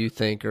you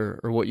think, or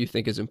what you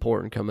think is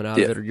important coming out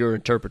of it, or your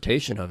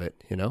interpretation of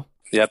it,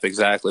 Yep,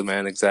 exactly,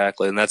 man,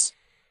 exactly. And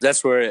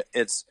that's where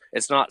it's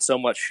not so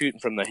much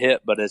shooting from the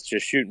hip, but it's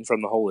just shooting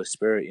from the Holy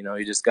Spirit.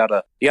 You just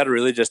gotta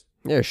really just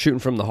shooting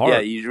from the heart. Yeah,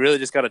 you really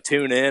just gotta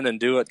tune in and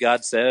do what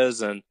God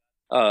says. And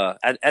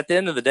at the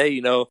end of the day,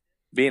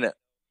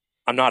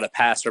 I'm not a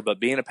pastor,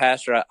 but being a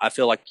pastor, I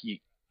feel like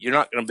you're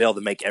not going to be able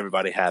to make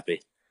everybody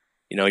happy.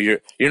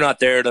 You're not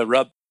there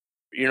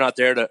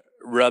to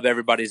rub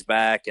everybody's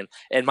back.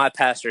 And my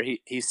pastor,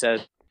 he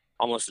says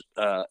almost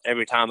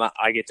every time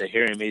I get to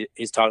hear him,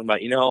 he's talking about,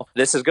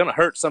 this is going to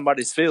hurt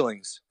somebody's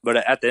feelings, but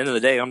at the end of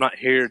the day, I'm not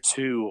here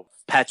to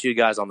pat you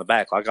guys on the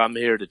back. Like, I'm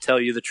here to tell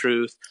you the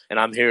truth, and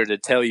I'm here to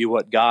tell you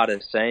what God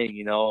is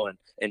saying,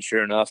 and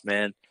sure enough,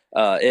 man,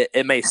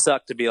 it may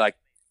suck to be like,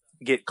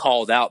 get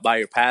called out by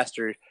your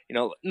pastor,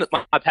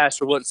 my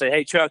pastor wouldn't say,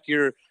 "Hey, Chuck,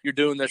 you're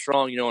doing this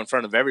wrong," in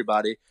front of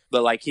everybody.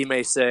 But like he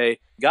may say,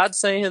 "God's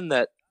saying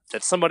that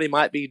somebody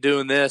might be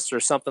doing this or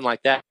something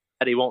like that."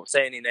 He won't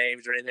say any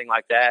names or anything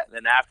like that. And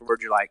then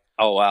afterwards, you're like,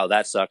 "Oh wow,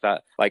 that sucked."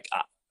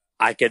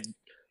 I could,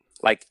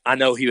 like, I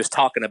know he was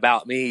talking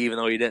about me, even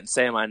though he didn't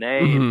say my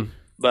name.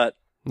 But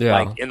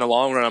like in the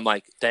long run, I'm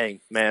like,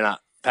 "Dang, man,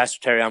 Pastor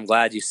Terry, I'm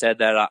glad you said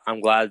that. I'm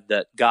glad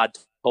that God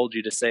told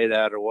you to say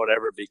that or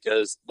whatever,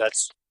 because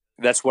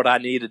that's what I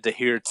needed to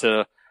hear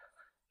to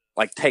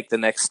like take the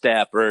next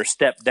step or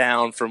step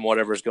down from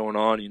whatever's going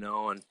on,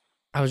 And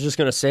I was just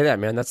going to say that,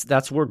 man.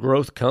 That's where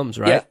growth comes,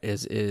 right? Yeah.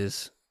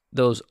 Is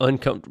those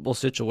uncomfortable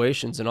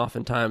situations, and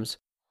oftentimes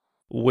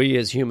we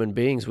as human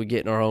beings, we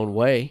get in our own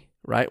way,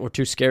 right? We're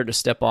too scared to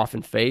step off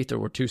in faith, or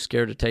we're too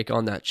scared to take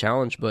on that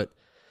challenge, but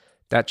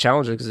that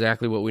challenge is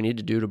exactly what we need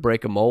to do to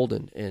break a mold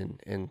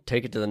and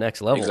take it to the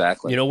next level.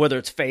 Exactly. Whether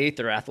it's faith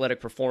or athletic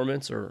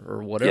performance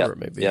or whatever it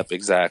may be. Yep,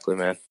 exactly,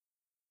 man.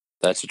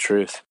 That's the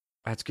truth.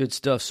 That's good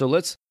stuff. So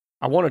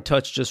I want to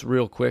touch just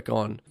real quick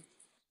on,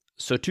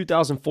 so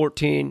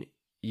 2014,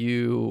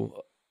 you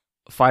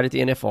fight at the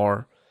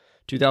NFR.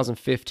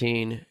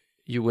 2015,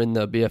 you win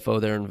the BFO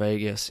there in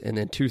Vegas. And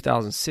then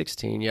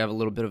 2016, you have a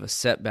little bit of a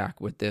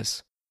setback with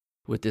this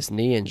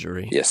knee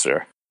injury. Yes,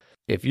 sir.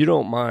 If you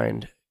don't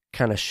mind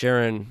kind of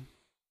sharing,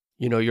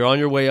 you're on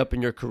your way up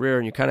in your career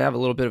and you kind of have a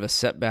little bit of a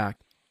setback.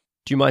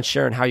 Do you mind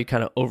sharing how you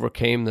kind of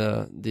overcame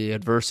the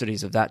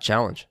adversities of that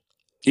challenge?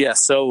 Yeah,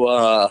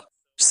 so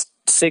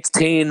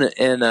 16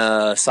 in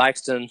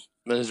Sikeston,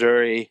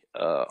 Missouri,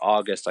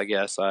 August, I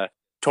guess. I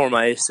tore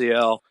my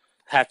ACL,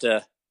 had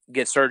to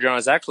get surgery on. It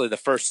was actually the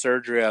first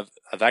surgery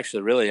I've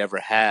actually really ever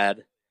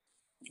had.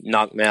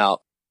 Knocked me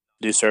out,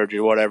 do surgery,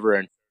 whatever,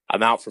 and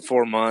I'm out for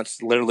 4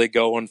 months, literally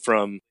going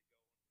from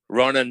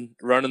running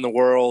the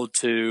world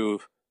to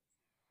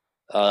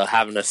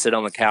having to sit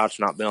on the couch,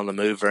 not be on the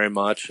move very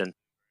much. And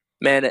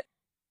man,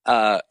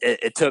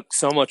 it took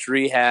so much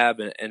rehab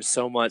and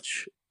so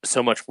much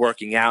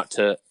working out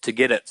to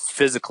get it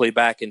physically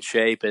back in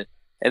shape.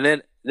 And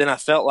then I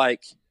felt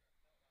like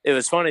it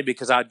was funny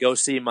because I'd go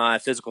see my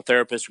physical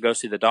therapist or go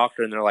see the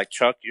doctor, and they're like,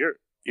 "Chuck,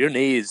 your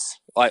knees,"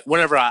 like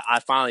whenever I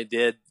finally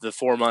did the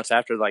 4 months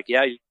after, like,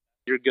 "Yeah,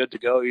 you're good to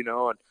go," And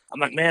I'm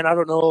like, "Man, I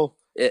don't know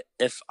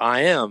if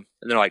I am."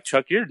 And they're like,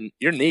 "Chuck, your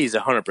knees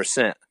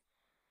 100%.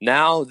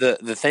 Now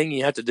the thing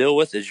you have to deal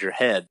with is your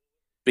head,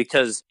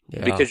 because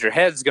your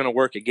head's going to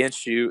work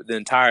against you the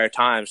entire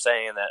time,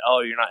 saying that,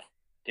 oh, you're not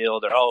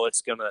healed, or oh,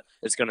 it's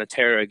gonna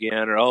tear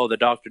again, or oh, the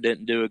doctor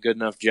didn't do a good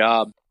enough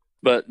job."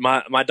 But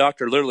my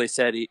doctor literally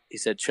said, he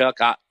said, "Chuck,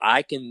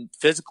 I can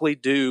physically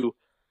do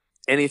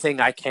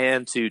anything I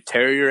can to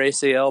tear your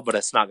ACL, but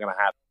it's not going to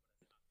happen."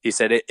 He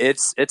said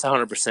it's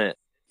 100%.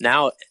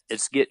 Now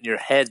it's getting your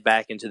head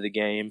back into the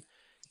game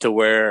to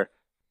where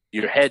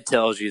your head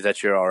tells you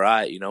that you're all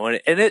right,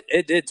 And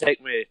it did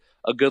take me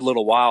a good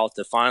little while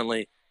to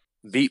finally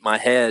beat my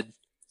head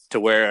to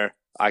where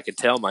I could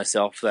tell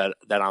myself that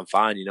I'm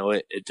fine.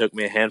 It took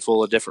me a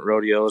handful of different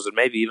rodeos and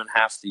maybe even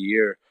half the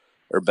year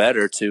or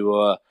better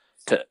to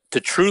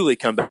truly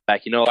come back.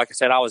 Like I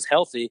said, I was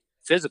healthy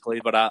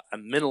physically, but I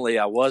mentally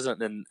I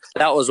wasn't. And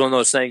that was one of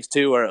those things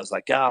too, where it was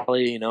like,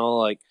 golly,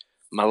 like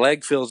my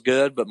leg feels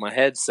good, but my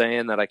head's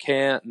saying that I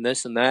can't, and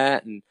this and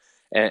that.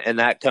 And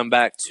that come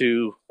back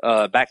to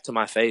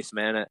my faith,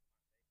 man.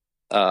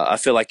 I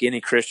feel like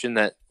any Christian,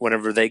 that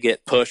whenever they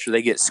get pushed or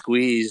they get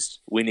squeezed,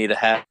 we need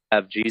to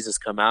have Jesus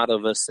come out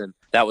of us. And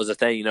that was the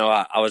thing,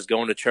 I was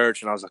going to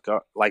church, and I was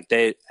like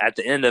they, at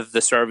the end of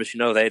the service,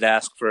 they'd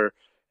ask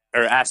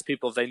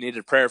people if they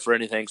needed prayer for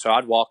anything. So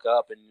I'd walk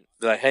up and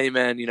be like, "Hey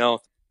man,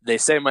 they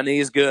say my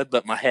knee's good,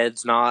 but my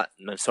head's not.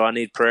 And so I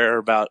need prayer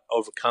about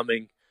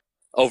overcoming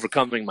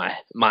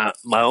my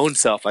own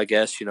self, I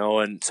guess,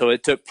 And so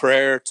it took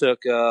prayer,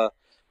 took a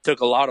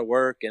lot of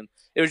work. And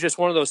it was just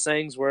one of those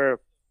things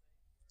where,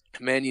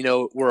 man,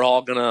 we're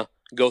all going to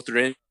go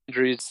through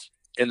injuries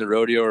in the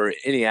rodeo, or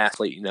any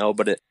athlete,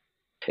 but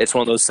it's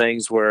one of those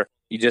things where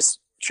you just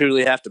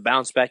truly have to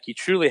bounce back. You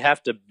truly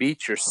have to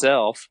beat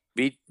yourself,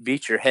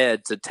 beat your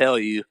head to tell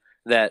you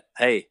that,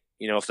 hey,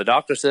 if the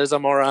doctor says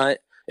I'm all right,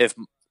 if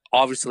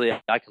obviously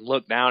I can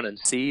look down and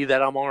see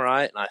that I'm all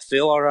right and I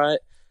feel all right,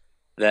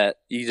 that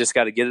you just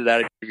got to get it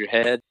out of your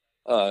head,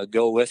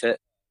 go with it,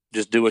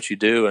 just do what you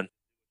do. And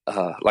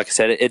like I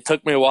said, it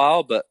took me a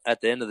while, but at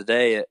the end of the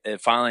day, I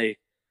finally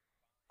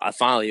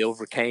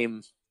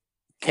overcame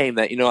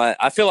that.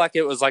 I feel like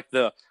it was like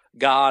the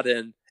God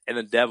and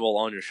the devil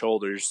on your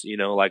shoulders.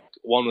 Like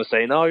one was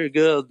saying, "Oh, you're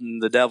good,"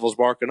 and the devil's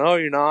barking, "Oh,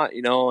 you're not,"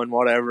 and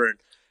whatever.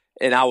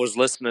 And I was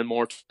listening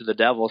more to the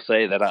devil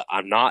say that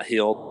I'm not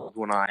healed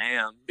when I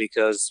am,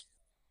 because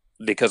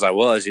I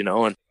was,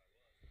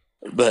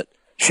 but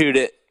shoot,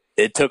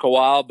 it took a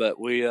while, but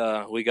we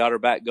got her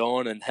back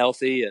going and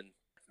healthy, and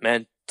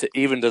man,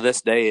 even to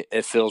this day,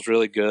 it feels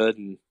really good,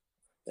 and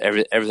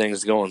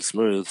everything's going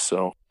smooth.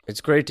 So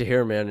it's great to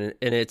hear, man,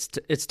 and it's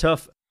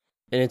tough,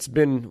 and it's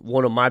been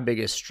one of my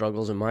biggest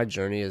struggles in my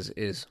journey.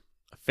 Is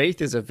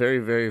faith is a very,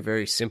 very,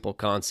 very simple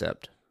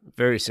concept,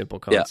 very simple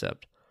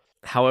concept.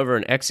 However,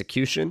 in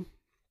execution,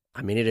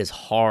 I mean, it is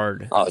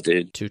hard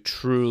to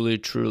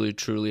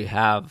truly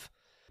have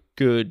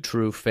good,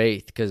 true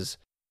faith, because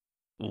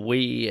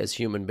we as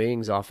human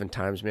beings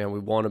oftentimes, man, we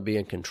want to be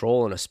in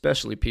control, and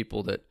especially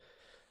people that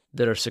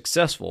are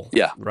successful,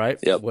 right?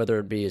 Yep. Whether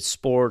it be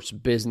sports,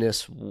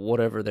 business,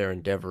 whatever their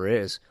endeavor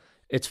is.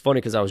 It's funny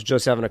because I was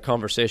just having a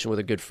conversation with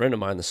a good friend of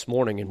mine this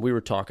morning, and we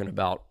were talking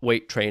about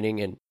weight training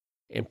and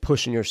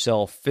pushing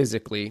yourself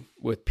physically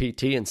with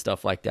PT and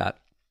stuff like that.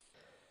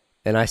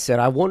 And I said,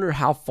 I wonder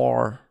how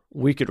far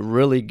we could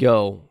really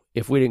go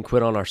if we didn't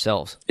quit on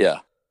ourselves.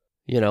 Yeah.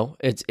 You know,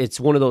 it's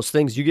one of those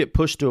things, you get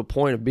pushed to a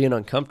point of being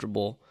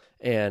uncomfortable,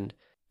 and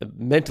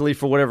mentally,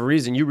 for whatever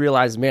reason, you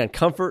realize, man,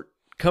 comfort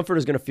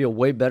is going to feel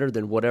way better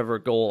than whatever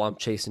goal I'm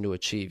chasing to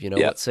achieve. You know,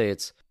 Let's say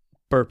it's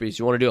burpees.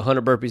 You want to do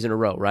 100 burpees in a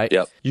row, right?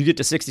 Yep. You get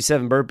to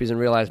 67 burpees and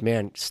realize,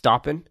 man,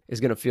 stopping is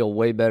going to feel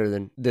way better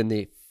than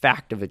the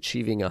fact of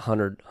achieving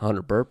 100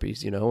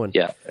 burpees, you know? And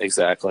yeah,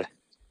 exactly.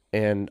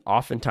 And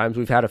oftentimes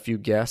we've had a few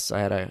guests. I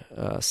had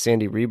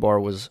Sandy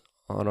Rebar was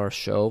on our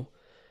show,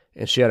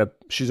 and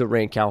she's a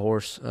rein cow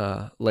horse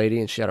lady,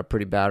 and she had a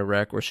pretty bad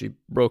wreck where she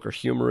broke her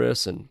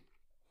humerus and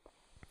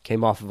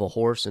came off of a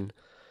horse, and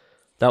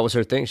that was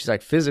her thing. She's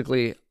like,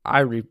 physically, I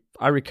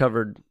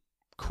recovered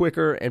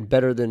quicker and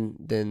better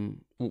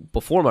than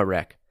before my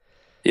wreck.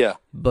 Yeah.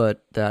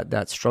 But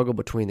that struggle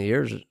between the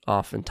ears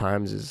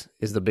oftentimes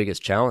is the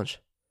biggest challenge.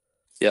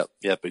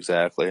 Yep,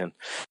 exactly. And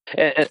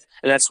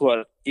that's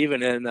what,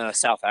 even in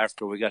South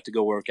Africa, we got to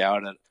go work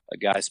out at a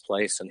guy's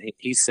place, and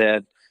he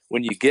said,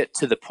 when you get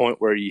to the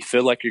point where you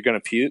feel like you're going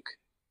to puke,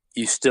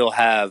 you still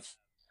have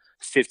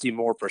 50%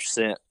 more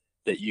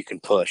that you can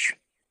push,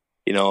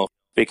 you know,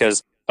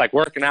 because like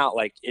working out,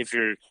 like if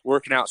you're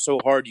working out so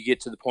hard, you get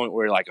to the point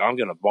where you're like, I'm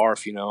going to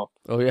barf, you know?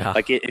 Oh yeah.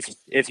 Like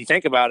if you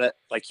think about it,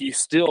 like you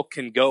still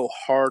can go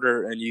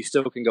harder and you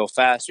still can go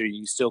faster.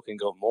 You still can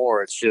go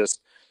more. It's just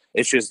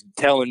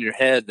telling your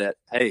head that,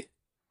 hey,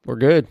 we're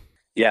good.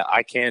 Yeah,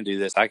 I can do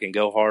this. I can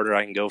go harder.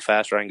 I can go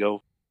faster. I can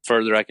go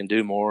further. I can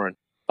do more. And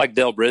like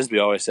Dale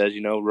Brisby always says,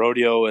 you know,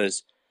 rodeo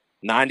is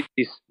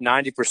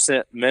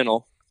 90%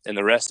 mental and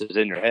the rest is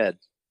in your head.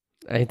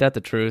 Ain't that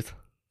the truth?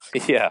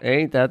 Yeah.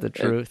 Ain't that the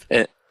truth?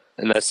 And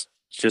that's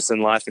just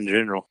in life in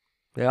general.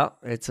 Yeah,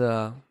 it's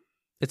a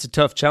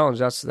tough challenge.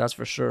 That's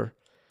for sure.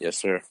 Yes,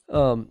 sir.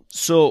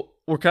 So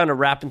we're kind of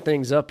wrapping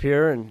things up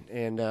here,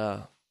 and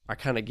I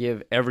kind of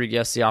give every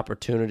guest the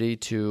opportunity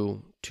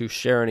to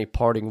share any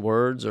parting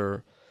words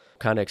or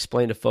kind of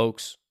explain to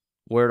folks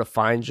where to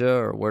find you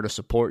or where to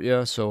support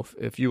you. So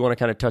if you want to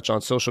kind of touch on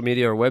social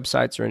media or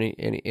websites or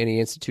any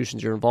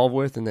institutions you're involved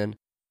with, and then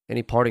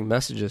any parting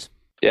messages.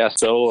 Yeah,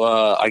 so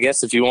I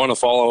guess if you want to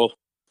follow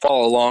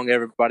along,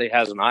 everybody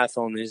has an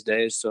iPhone these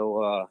days,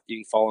 so you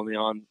can follow me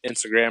on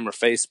Instagram or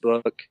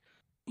Facebook.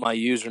 My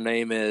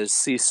username is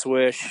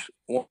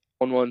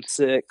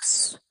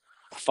cswish116.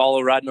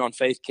 Follow Riding on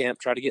Faith Camp.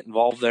 Try to get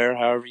involved there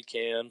however you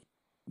can.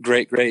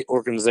 Great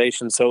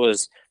organization. So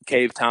is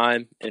Cave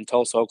Time in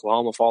Tulsa,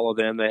 Oklahoma. Follow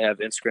them. They have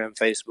Instagram,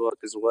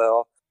 Facebook as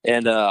well.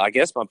 And I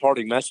guess my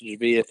parting message would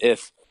be,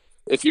 if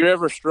you're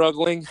ever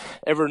struggling,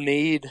 ever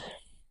need,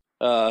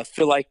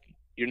 feel like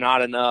you're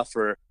not enough,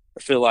 or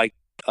feel like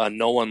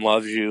no one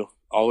loves you,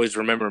 always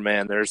remember,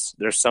 man, there's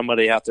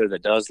somebody out there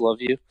that does love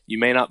you. You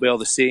may not be able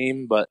to see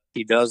him, but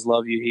he does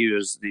love you. He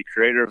is the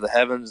creator of the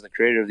heavens, the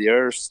creator of the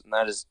earth, and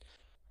that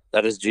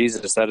is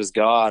Jesus. That is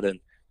God. And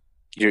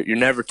you're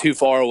never too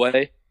far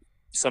away.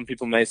 Some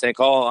people may think,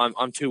 oh,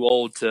 I'm too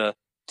old to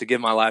give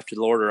my life to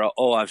the Lord, or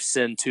oh, I've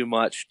sinned too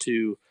much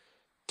to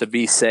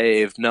be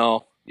saved.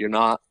 No, you're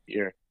not.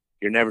 You're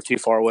never too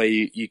far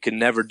away. You can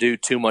never do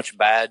too much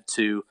bad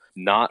to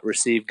not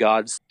receive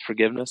God's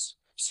forgiveness.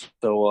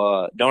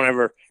 So don't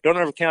ever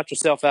count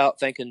yourself out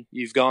thinking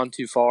you've gone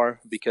too far,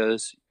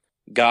 because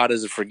God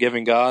is a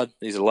forgiving God.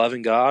 He's a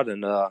loving God,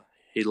 and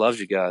He loves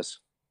you guys.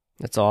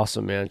 That's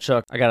awesome, man.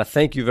 Chuck, I got to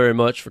thank you very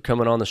much for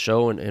coming on the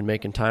show and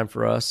making time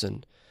for us,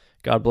 and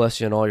God bless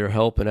you in all your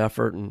help and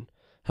effort and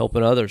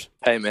helping others.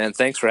 Hey, man,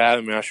 thanks for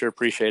having me. I sure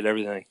appreciate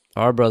everything.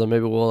 All right, brother.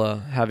 Maybe we'll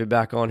have you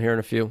back on here in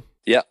a few.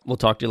 Yeah. We'll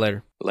talk to you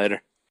later.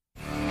 Later.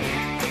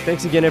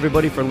 Thanks again,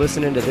 everybody, for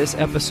listening to this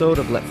episode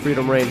of Let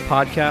Freedom Reign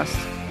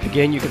Podcast.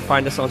 Again, you can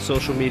find us on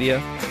social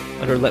media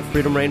under Let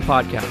Freedom Reign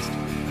Podcast.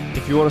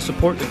 If you want to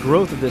support the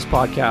growth of this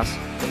podcast,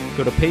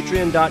 go to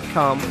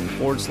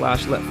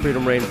patreon.com/Let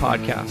Freedom Reign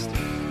Podcast.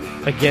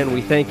 Again,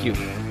 we thank you,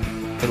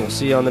 and we'll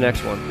see you on the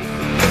next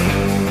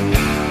one.